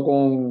empezó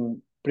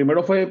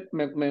primero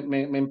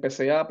me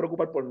empecé a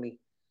preocupar por mí.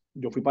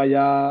 Yo fui para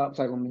allá, o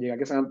sea, cuando llegué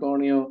aquí a San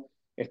Antonio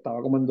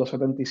estaba como en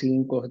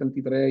 275,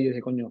 273 y yo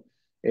dije, coño,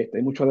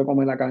 hay mucho de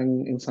comer acá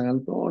en San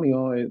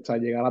Antonio, o sea,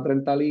 llegar a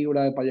 30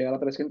 libras para llegar a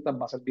 300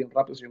 va a ser bien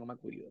rápido si yo no me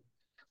cuido. O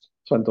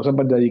sea, entonces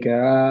me dediqué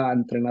a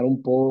entrenar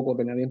un poco,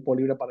 tenía tiempo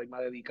libre para irme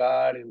a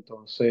dedicar,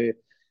 entonces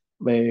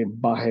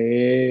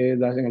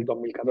en el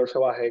 2014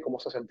 bajé como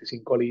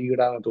 65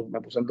 libras,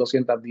 me puse en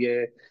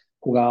 210,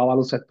 jugaba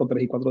baloncesto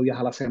 3 y 4 días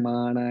a la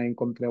semana,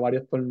 encontré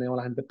varios torneos,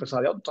 la gente empezó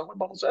a decir, oh, ¿tú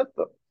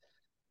baloncesto?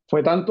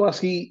 Fue tanto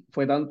así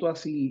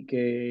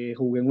que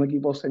jugué en un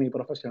equipo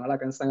semiprofesional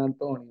acá en San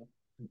Antonio.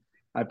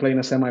 I played in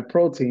a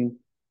semi-pro team,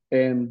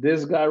 and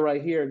this guy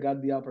right here got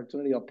the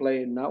opportunity of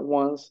playing not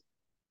once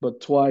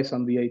but twice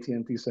on the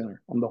AT&T Center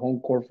on the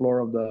home court floor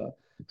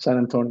San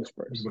Antonio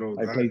Spurs. I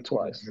Brutal. played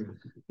twice.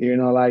 You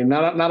know, like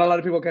not a lot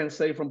of people can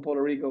say from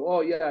Puerto Rico,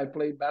 oh yeah, I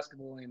played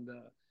basketball in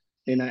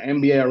an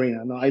NBA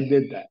arena. No, I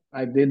did that.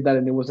 I did that,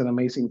 and it was an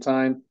amazing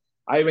time.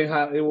 I even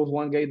had it was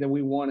one game that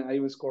we won, and I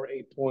even scored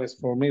 8 points.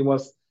 For me, it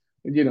was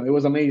it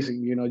was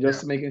amazing. Yeah.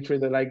 Just making sure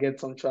that I get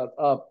some shots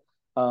up.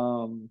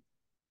 Um,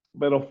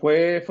 pero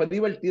fue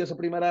divertido ese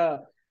primer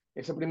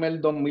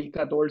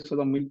 2014,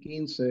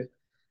 2015,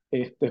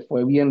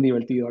 fue bien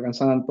divertido. Acá en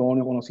San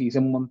Antonio conocí, hice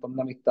un montón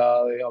de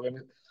amistades.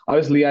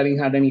 Obviously, I didn't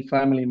have any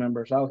family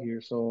members out here,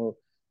 so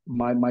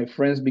my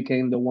friends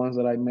became the ones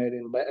that I met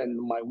in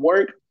my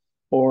work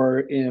or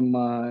in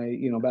my,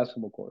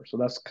 basketball court. So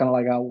that's kind of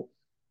like how,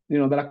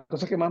 de las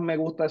cosas que más me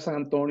gusta de San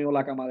Antonio,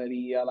 la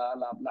camaradería,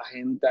 la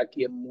gente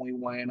aquí es muy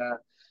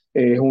buena.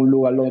 Es un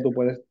lugar donde tú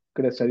puedes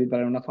crecer y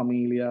tener una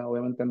familia.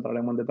 Obviamente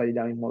entraremos en detalle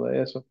ya mismo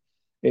de eso.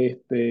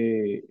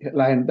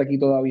 La gente aquí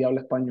todavía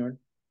habla español,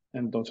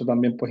 entonces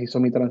también pues hizo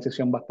mi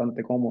transición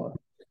bastante cómoda,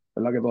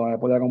 ¿verdad? Que todavía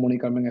podía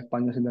comunicarme en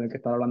español sin tener que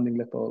estar hablando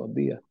inglés todos los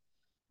días.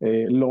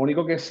 Lo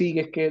único que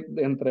sigue es que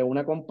entre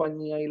una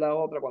compañía y la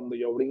otra, cuando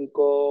yo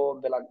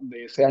brinco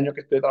de ese año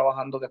que estoy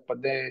trabajando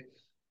después de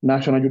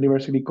National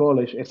University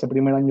College, ese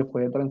primer año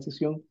fue de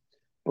transición,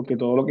 porque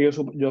todo lo que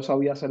yo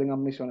sabía hacer en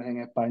admisiones en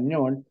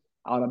español,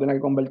 ahora tenía que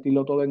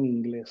convertirlo todo en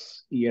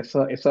inglés. Y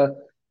hacer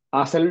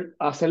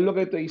lo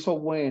que te hizo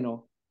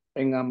bueno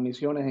en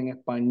admisiones en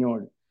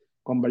español,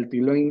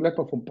 convertirlo en inglés,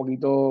 pues fue un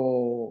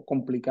poquito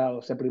complicado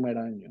ese primer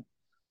año.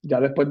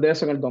 Ya después de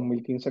eso, en el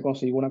 2015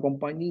 consigo una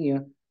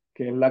compañía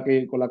que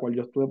es con la cual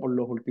yo estuve por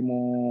los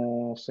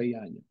últimos 6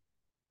 años.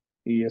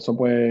 Y eso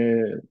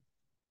pues,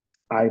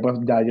 ahí pues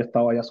ya yo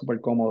estaba ya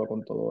súper cómodo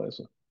con todo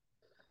eso.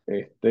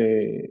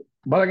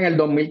 Bueno, en el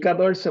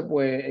 2014,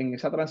 pues en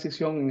esa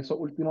transición, en esos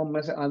últimos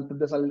meses antes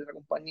de salir de la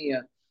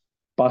compañía,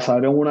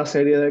 pasaron una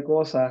serie de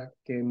cosas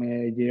que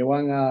me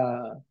llevan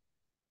a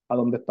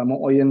donde estamos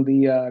hoy en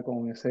día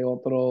con ese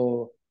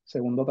otro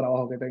segundo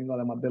trabajo que tengo,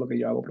 además de lo que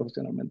yo hago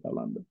profesionalmente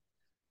hablando.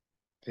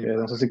 Sí,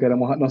 No sé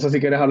si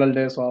quieres hablar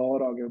de eso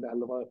ahora o quieres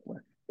dejarlo para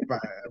después.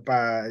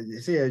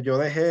 sí, yo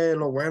dejé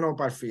lo bueno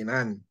para el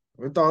final.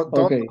 Todo,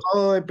 todo, Ok,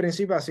 todo el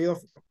principio ha sido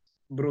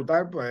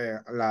brutal, pues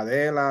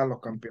la los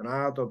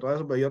campeonatos, todo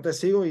eso, pero yo te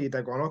sigo y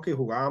te conozco y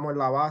jugábamos en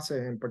la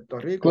base en Puerto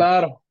Rico.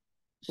 claro,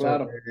 So,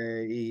 claro.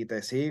 y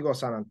te sigo,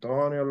 San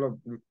Antonio,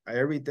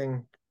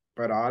 everything,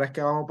 pero ahora es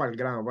que vamos para el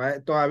grano.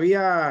 Pues,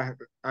 todavía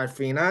al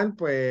final,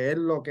 pues es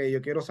lo que yo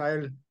quiero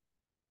saber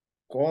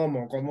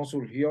cómo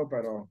surgió,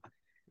 pero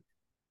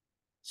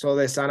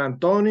de San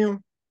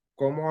Antonio,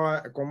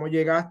 ¿cómo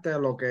llegaste a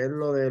lo que es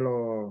lo de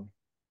los,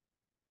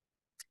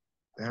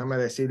 déjame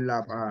decir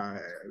la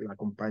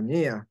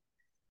compañía,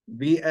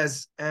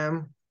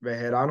 BSM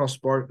Veterano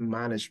Sport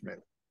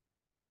Management?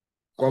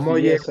 ¿Cómo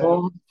BSM.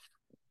 llegó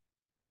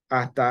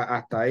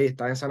hasta ahí?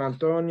 ¿Está en San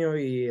Antonio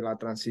y la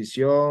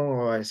transición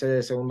o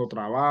ese segundo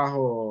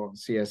trabajo, o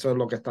si eso es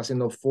lo que está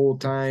haciendo full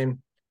time?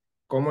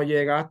 ¿Cómo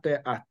llegaste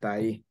hasta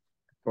ahí?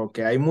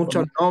 Porque hay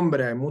muchos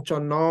nombres, muchos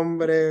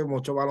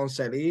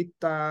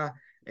baloncelistas,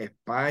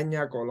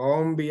 España,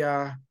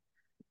 Colombia,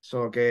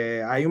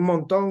 que hay un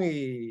montón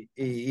y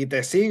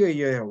te sigo y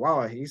yo dije,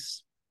 wow,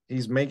 he's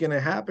making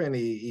it happen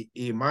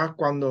y más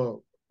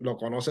cuando lo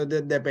conoces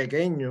desde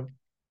pequeño,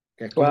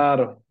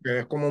 Claro, que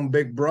es como un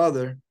big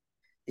brother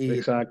y,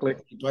 exactly.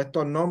 y todos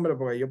estos nombres,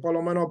 porque yo por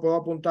lo menos puedo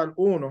apuntar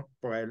uno,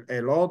 pues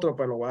el otro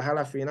pues lo voy a dejar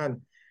al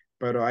final,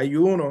 pero hay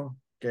uno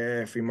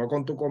que firmó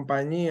con tu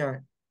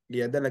compañía y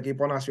es del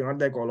equipo nacional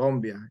de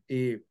Colombia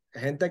y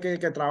gente que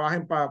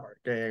trabajen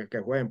que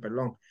jueguen,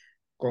 perdón,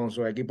 con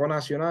su equipo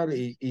nacional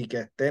y que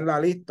esté en la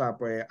lista,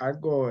 pues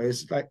algo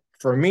es like,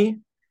 for me,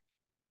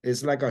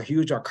 it's like a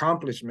huge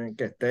accomplishment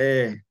que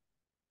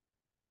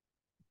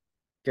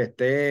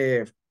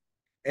esté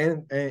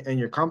en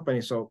your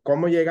company. So,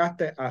 ¿cómo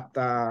llegaste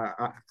hasta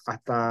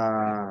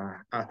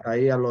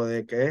ahí a lo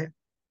de que es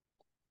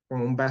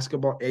como un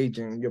basketball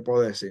agent, yo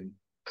puedo decir?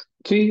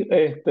 Sí,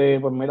 pues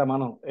mira,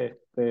 mano,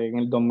 en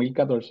el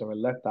 2014,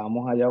 ¿verdad?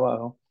 Estábamos allá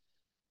abajo.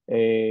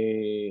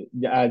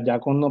 Ya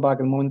para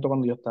aquel momento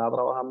cuando yo estaba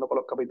trabajando con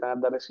los Capitanes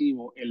de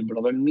Arecibo, el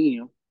brother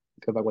mío,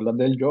 que te acuerdas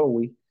del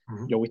Joey,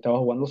 Ujú. Joey estaba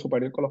jugando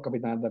superior con los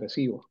Capitanes de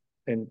Arecibo.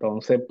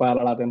 Entonces,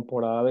 para la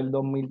temporada del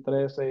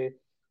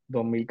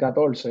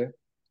 2013-2014,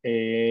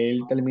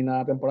 él termina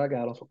la temporada,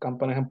 quedaron sus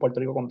campeones en Puerto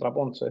Rico contra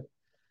Ponce.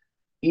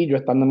 Y yo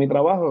estando en mi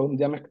trabajo, un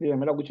día me escribe,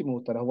 mira, Gucci, me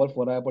gustaría jugar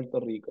fuera de Puerto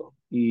Rico.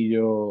 Y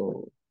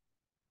yo,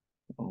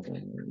 "Oh,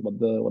 what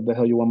the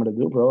hell you want me to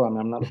do, bro? I mean,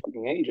 I'm not a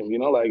fucking agent,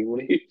 like,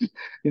 what are you,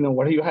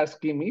 what are you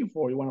asking me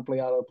for? You want to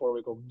play out of Puerto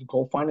Rico?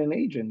 Go find an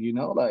agent,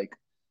 like,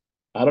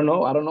 I don't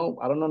know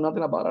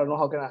nothing about it. I don't know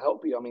how can I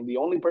help you. I mean, the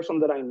only person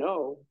that I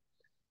know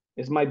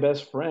is my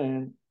best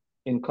friend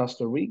in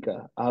Costa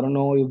Rica. I don't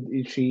know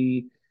if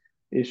she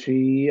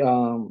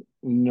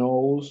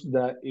knows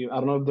that I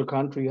don't know if the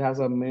country has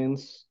a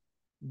men's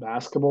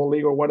basketball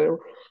league or whatever,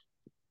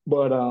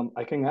 but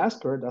I can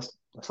ask her.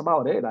 That's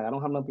about it. I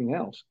don't have nothing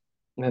else.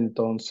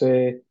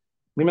 Entonces,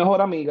 mi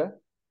mejor amiga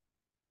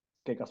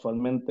que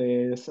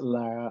casualmente es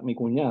mi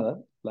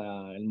cuñada,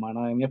 la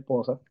hermana de mi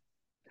esposa.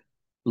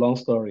 Long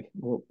story.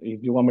 Well,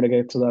 if you want me to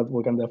get to that,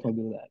 we can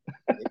definitely do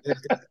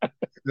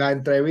La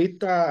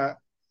entrevista,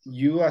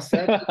 you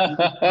accept, you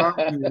that.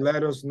 come, you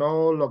let us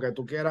know lo que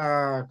tú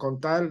quieras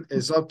contar.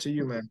 It's up to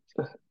you, man.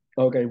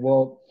 Ok,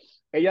 well,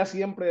 ella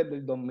siempre, desde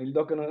el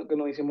 2002 que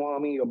nos hicimos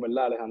amigos,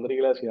 ¿verdad? Alejandra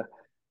Iglesias,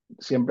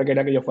 siempre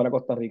quería que yo fuera a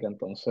Costa Rica,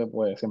 entonces,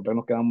 pues, siempre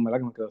nos quedamos, ¿verdad?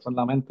 Que nos quedó eso en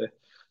la mente.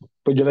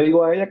 Pues yo le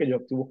digo a ella que yo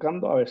estoy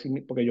buscando a ver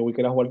si, porque yo voy a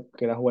querer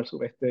jugar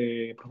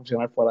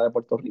profesional fuera de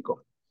Puerto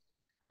Rico.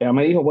 Ella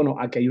me dijo, bueno,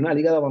 aquí hay una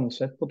liga de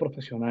baloncesto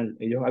profesional.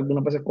 Ellos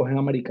algunas veces cogen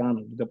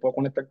americanos. Yo te puedo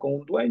conectar con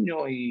un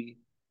dueño y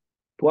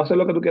tú haces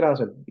lo que tú quieras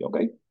hacer. Y ok.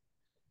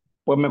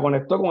 Pues me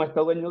conectó con este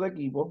dueño de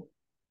equipo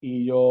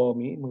y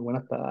muy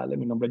buenas tardes,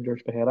 mi nombre es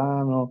George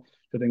Tejerano,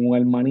 yo tengo un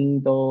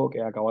hermanito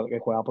que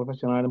juega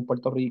profesional en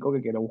Puerto Rico,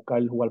 que quiere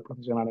buscar jugar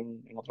profesional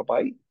en otro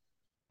país.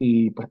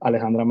 Y pues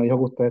Alejandra me dijo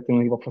que ustedes tienen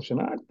un equipo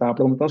profesional. Estaba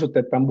preguntando si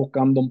ustedes están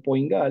buscando un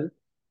point guard.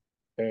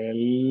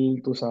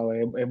 Él, tú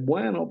sabes, es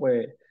bueno,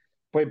 pues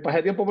para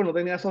ese tiempo pues no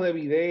tenía eso de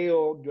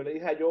video. Yo le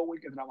dije a Joey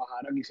que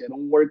trabajara, que hiciera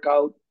un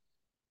workout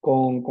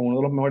con uno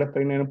de los mejores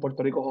trainers en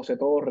Puerto Rico, José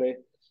Torres,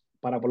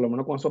 para por lo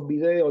menos con esos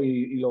videos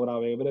y lo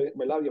grabé,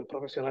 ¿verdad? Bien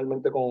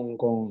profesionalmente con,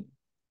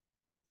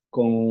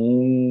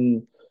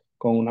 un-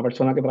 con una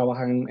persona que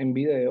trabaja en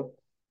video.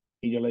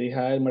 Y yo le dije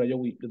a él, mira, yo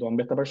te voy a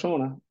enviar a esta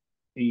persona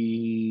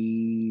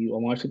y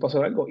vamos a ver si puedo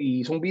hacer algo. Y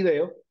hizo un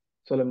video,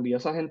 se lo envió a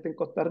esa gente en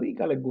Costa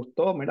Rica, les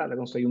gustó, mira, le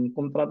conseguí un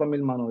contrato a mi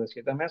hermano de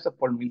 7 meses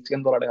por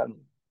 $1,100 al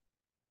mes.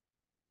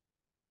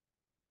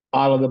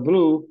 Out of the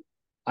blue,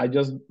 I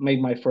just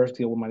made my first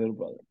deal with my little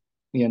brother.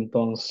 Y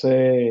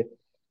entonces,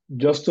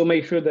 just to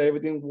make sure that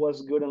everything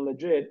was good and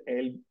legit,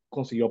 él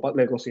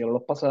le consiguieron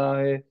los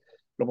pasajes,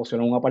 lo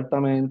pusieron en un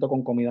apartamento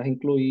con comidas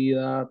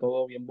incluidas,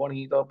 todo bien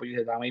bonito. Pues yo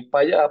dije, dame ir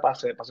para allá para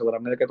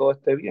asegurarme de que todo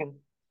esté bien.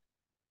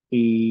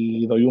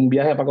 Y doy un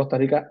viaje para Costa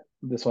Rica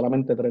de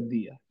solamente 3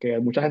 días. Que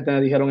mucha gente me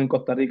dijeron en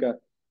Costa Rica,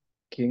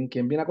 ¿quién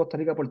viene a Costa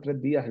Rica por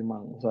 3 días,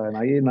 hermano? O sea,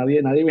 nadie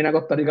viene a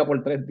Costa Rica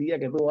por 3 días,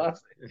 ¿qué tú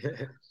haces?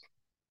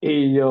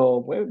 Y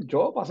yo, pues,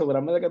 para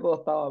asegurarme de que todo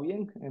estaba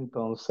bien.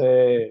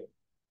 Entonces,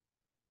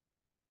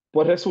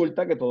 pues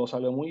resulta que todo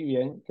salió muy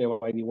bien, que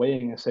by the way,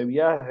 en ese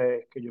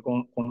viaje que yo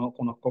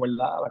conozco,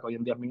 ¿verdad? La que hoy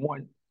en día es mi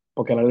mujer,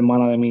 porque era la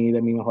hermana de mi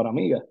mejor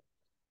amiga.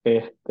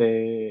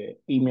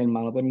 Y mi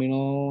hermano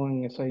terminó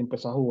en eso y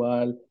empezó a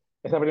jugar.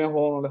 Ese primer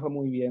juego no le fue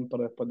muy bien,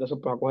 pero después de eso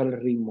empezó a coger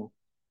el ritmo.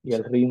 Y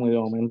de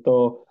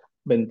momento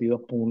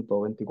 22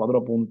 puntos,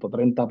 24 puntos,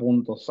 30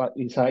 puntos.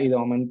 Y de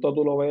momento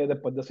tú lo ves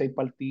después de 6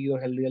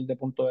 partidos, el líder de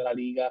puntos de la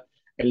liga,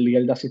 el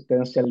líder de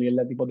asistencia, el líder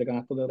de tipos de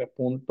canastos de 3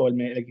 puntos,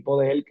 el equipo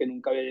de él que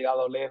nunca había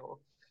llegado lejos,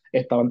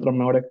 estaba entre los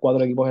mejores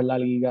 4 equipos en la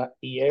liga.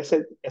 Y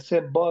ese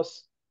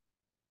buzz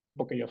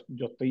porque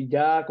yo estoy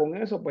ya con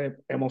eso, pues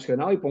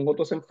emocionado y pongo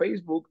todo eso en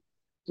Facebook.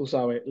 Tú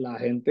sabes, la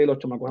gente, los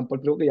chamacos en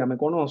Puerto Rico que ya me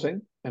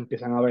conocen,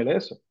 empiezan a ver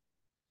eso.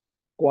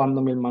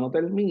 Cuando mi hermano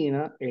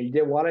termina, él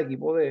llevó al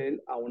equipo de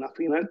él a una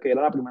final que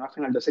era la primera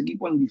final de ese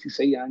equipo en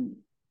 16 años.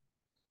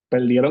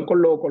 Perdieron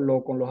con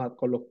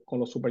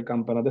los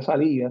supercampeones de esa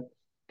liga,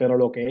 pero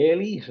lo que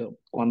él hizo,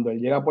 cuando él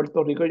llega a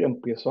Puerto Rico, yo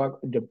empiezo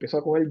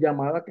a coger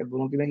llamadas que tú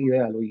no tienes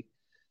idea, Luis.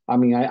 I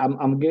mean,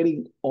 I'm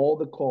getting all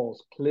the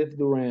calls. Cliff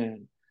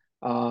Durant,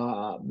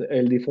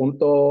 el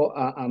difunto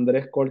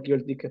Andrés Corky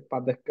Ortiz, que es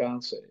paz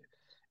descanse.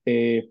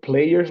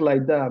 Players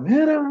like that.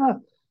 Mira,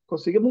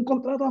 consígueme un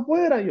contrato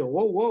afuera. Y yo,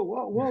 wow, wow,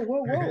 wow, wow,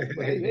 wow, wow.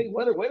 Hey, hey,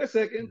 wait a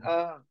second.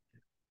 I'm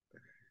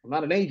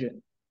not an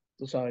agent.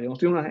 Tú sabes, yo no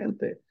soy un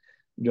agente.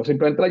 Yo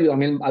simplemente le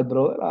ayudo al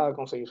brother a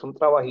conseguirse un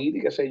trabajito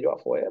y qué sé yo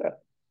afuera.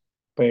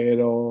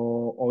 Pero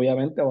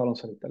obviamente a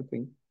baloncelista al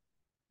fin.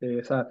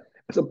 Eso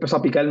empezó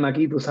a picarme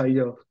aquí, tú sabes,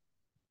 yo.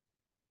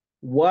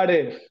 What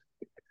if?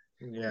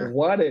 Yeah.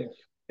 What if?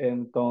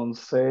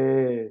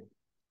 Entonces,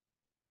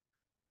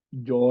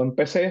 yo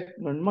empecé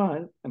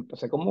normal,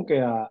 empecé como que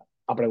a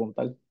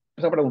preguntar.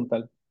 Empecé a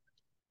preguntar.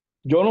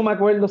 Yo no me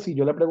acuerdo si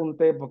yo le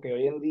pregunté, porque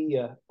hoy en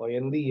día,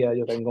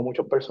 yo tengo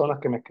muchas personas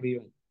que me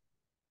escriben.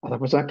 A las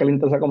personas que les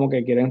interesa como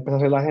que quieren empezar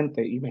a ser la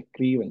gente y me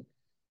escriben,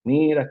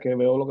 mira, es que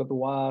veo lo que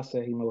tú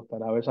haces y me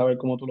gustaría saber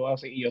cómo tú lo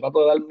haces. Y yo trato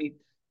de dar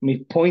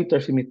mis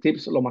pointers y mis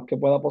tips lo más que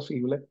pueda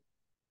posible,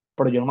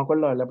 pero yo no me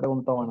acuerdo haberle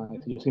preguntado a nadie.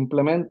 Yo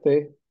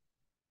simplemente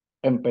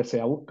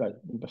empecé a buscar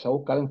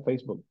en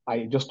Facebook.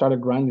 I just started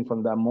grinding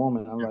from that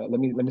moment. I'm like, let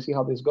me see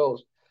how this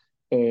goes.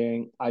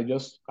 And I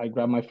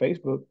grabbed my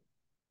Facebook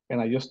and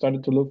I just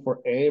started to look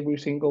for every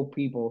single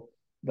people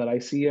that I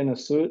see in a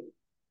suit,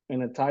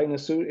 in a tie, in a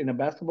suit, in a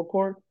basketball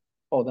court.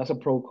 Oh, that's a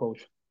pro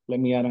coach. Let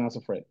me add him as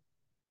a friend.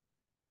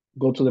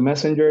 Go to the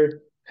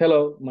messenger.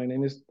 Hello, my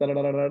name is da da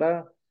da da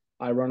da.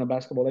 I run a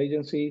basketball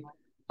agency.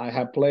 I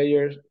have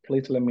players.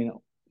 Please let me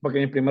know. Porque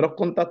mis primeros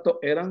contactos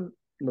eran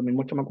los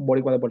mismos chamacos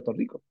boricuas de Puerto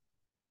Rico.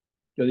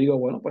 Yo digo,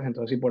 bueno, pues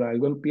entonces si por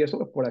algo empiezo,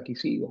 pues por aquí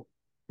sigo.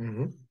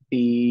 Ujú,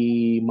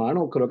 Y,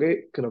 mano, creo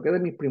que de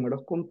mis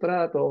primeros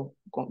contratos,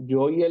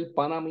 yo y el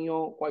pana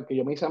mío, que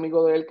yo me hice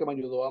amigo de él, que me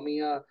ayudó a mí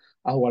a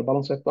jugar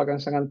baloncesto acá en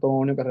San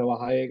Antonio, que me ayudó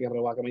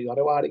a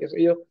rebajar y qué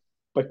sé yo,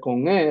 pues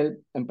con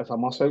él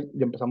empezamos a hacer,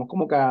 y empezamos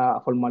como que a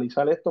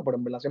formalizar esto, pero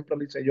en verdad siempre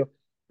lo hice yo.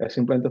 Él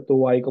simplemente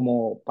estuvo ahí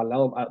como para el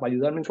lado, para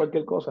ayudarme en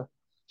cualquier cosa.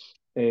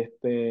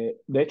 De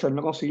hecho, él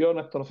me consiguió,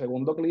 nuestro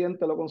segundo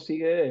cliente lo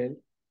consigue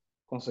él.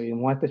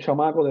 Conseguimos a este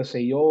chamaco de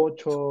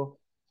 6'8",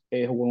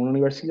 jugó en una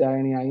universidad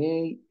en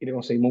NIA y le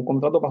conseguimos un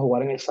contrato para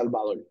jugar en El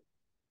Salvador.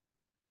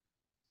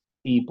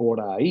 Y por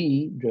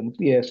ahí yo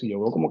empiezo y yo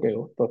veo como que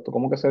oh, esto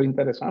como que se ve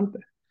interesante.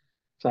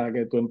 O sea,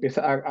 que tú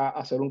empiezas a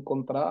hacer un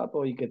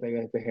contrato y que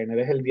te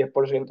generes el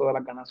 10% de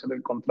las ganancias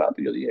del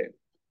contrato. Y yo dije,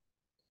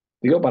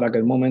 digo, para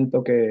aquel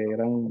momento que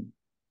eran,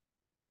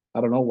 I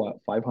don't know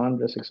what,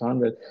 500,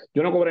 600.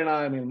 Yo no cobré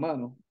nada de mi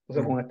hermano.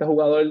 Entonces, ujú. con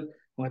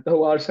este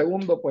jugador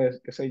segundo, pues,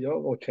 qué sé yo,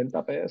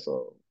 80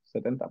 pesos,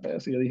 70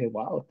 pesos. Y yo dije,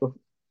 wow,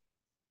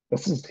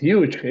 this is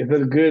huge. It's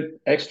a good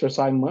extra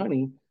side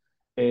money.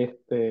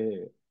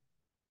 Este,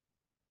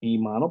 y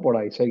mano,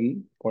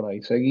 seguí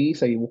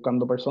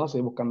buscando personas,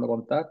 seguí buscando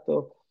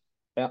contactos.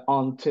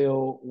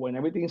 Until when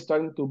everything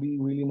started to be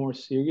really more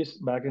serious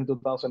back in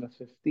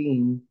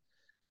 2015,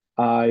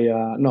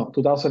 no,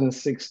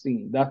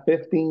 2016. That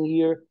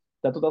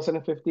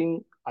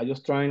 2015, I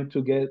just trying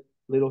to get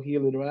little here,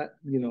 little that,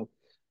 you know.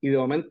 Y de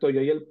momento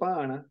yo y el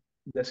pana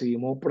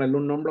decidimos ponerle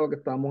un nombre a lo que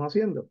estábamos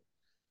haciendo.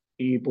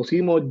 Y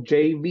pusimos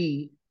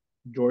JV,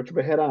 George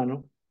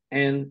Bejarano,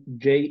 and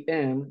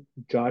JM,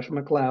 Josh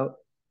McLeod,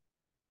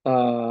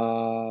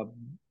 uh,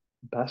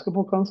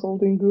 Basketball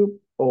Consulting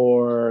Group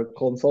or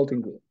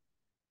Consulting Group.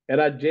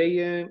 Era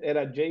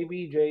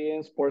JV,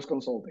 JM Sports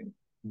Consulting.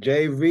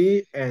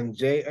 JV and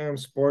JM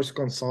Sports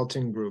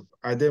Consulting Group.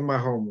 I did my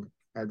homework.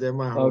 I did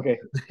my homework.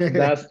 Okay,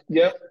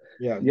 yep,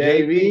 Yeah,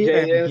 JV, JV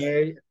and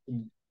JM,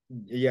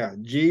 yeah,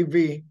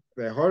 GV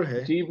de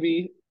Jorge,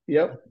 GV,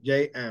 yep,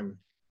 JM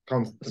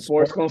Sports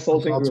Sports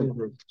Consulting Consulting Group.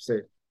 Group. Sí.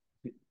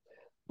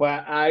 Pues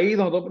ahí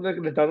nosotros le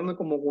estamos dando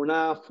como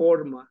una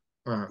forma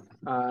Ajá.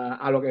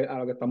 a lo que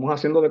estamos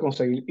haciendo de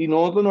conseguir. Y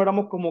nosotros no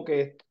éramos como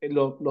que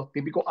los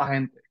típicos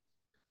agentes.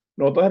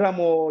 Nosotros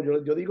éramos, yo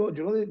digo,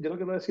 yo no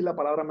quiero decir la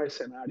palabra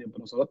mercenario, pero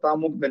nosotros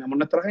teníamos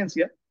nuestra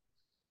agencia.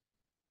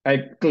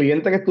 El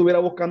cliente que estuviera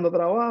buscando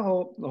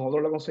trabajo,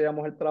 nosotros le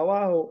conseguíamos el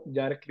trabajo,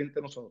 ya eres cliente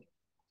de nosotros.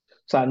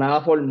 O sea,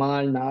 nada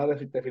formal, nada de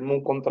si te firmo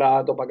un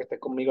contrato para que estés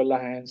conmigo en la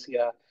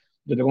agencia.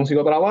 Yo te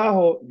consigo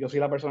trabajo, yo soy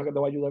la persona que te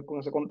va a ayudar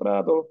con ese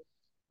contrato,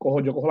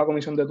 yo cojo la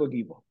comisión de tu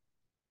equipo.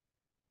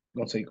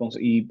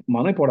 Y,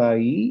 mano, y por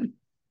ahí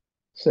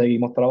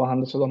seguimos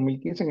trabajando ese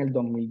 2015. En el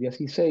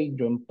 2016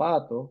 yo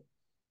empato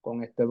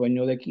con este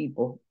dueño de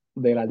equipo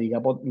de la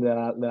Liga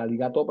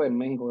Top en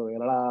México, que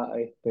era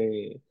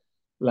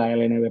la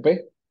LNBP,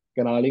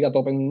 que era la Liga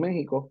Top en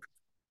México,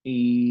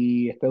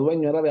 y este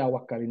dueño era de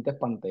Aguascalientes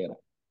Pantera.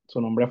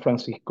 Su nombre es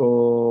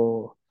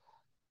Francisco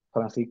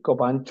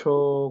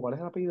Pancho. ¿Cuál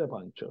es el apellido de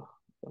Pancho?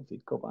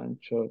 Francisco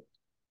Pancho.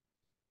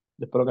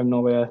 Yo espero que él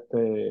no vea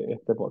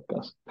este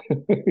podcast.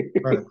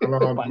 Bueno, no,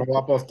 no voy Pancho.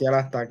 a postear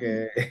hasta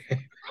que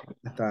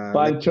hasta le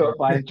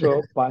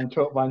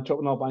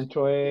No,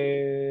 Pancho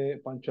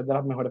es de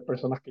las mejores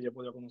personas que yo he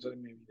podido conocer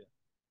en mi vida.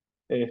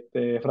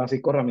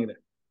 Francisco Ramírez.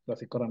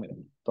 Francisco Ramírez.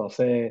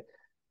 Entonces,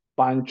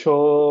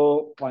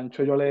 Pancho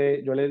yo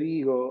le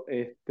digo,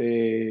 pues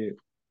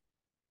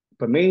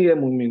mire,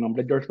 mi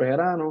nombre es George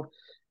Bejarano,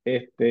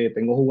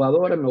 tengo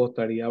jugadores, me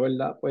gustaría,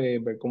 ¿verdad?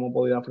 Pues ver cómo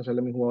podría ofrecerle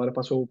a mis jugadores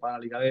para la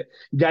liga de...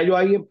 Ya yo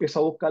ahí empiezo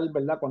a buscar,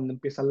 ¿verdad? Cuando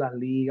empiezan las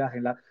ligas,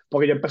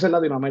 porque yo empecé en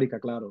Latinoamérica,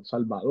 claro,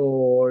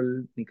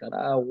 Salvador,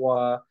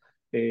 Nicaragua,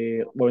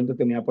 obviamente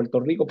tenía Puerto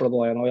Rico, pero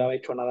todavía no había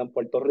hecho nada en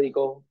Puerto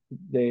Rico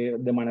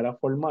de manera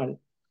formal.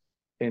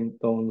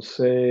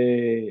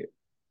 Entonces,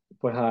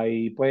 pues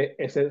ahí, pues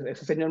ese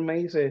señor me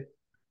dice,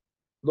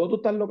 ¿dónde tú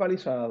estás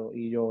localizado?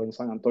 Y yo, en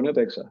San Antonio,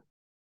 Texas.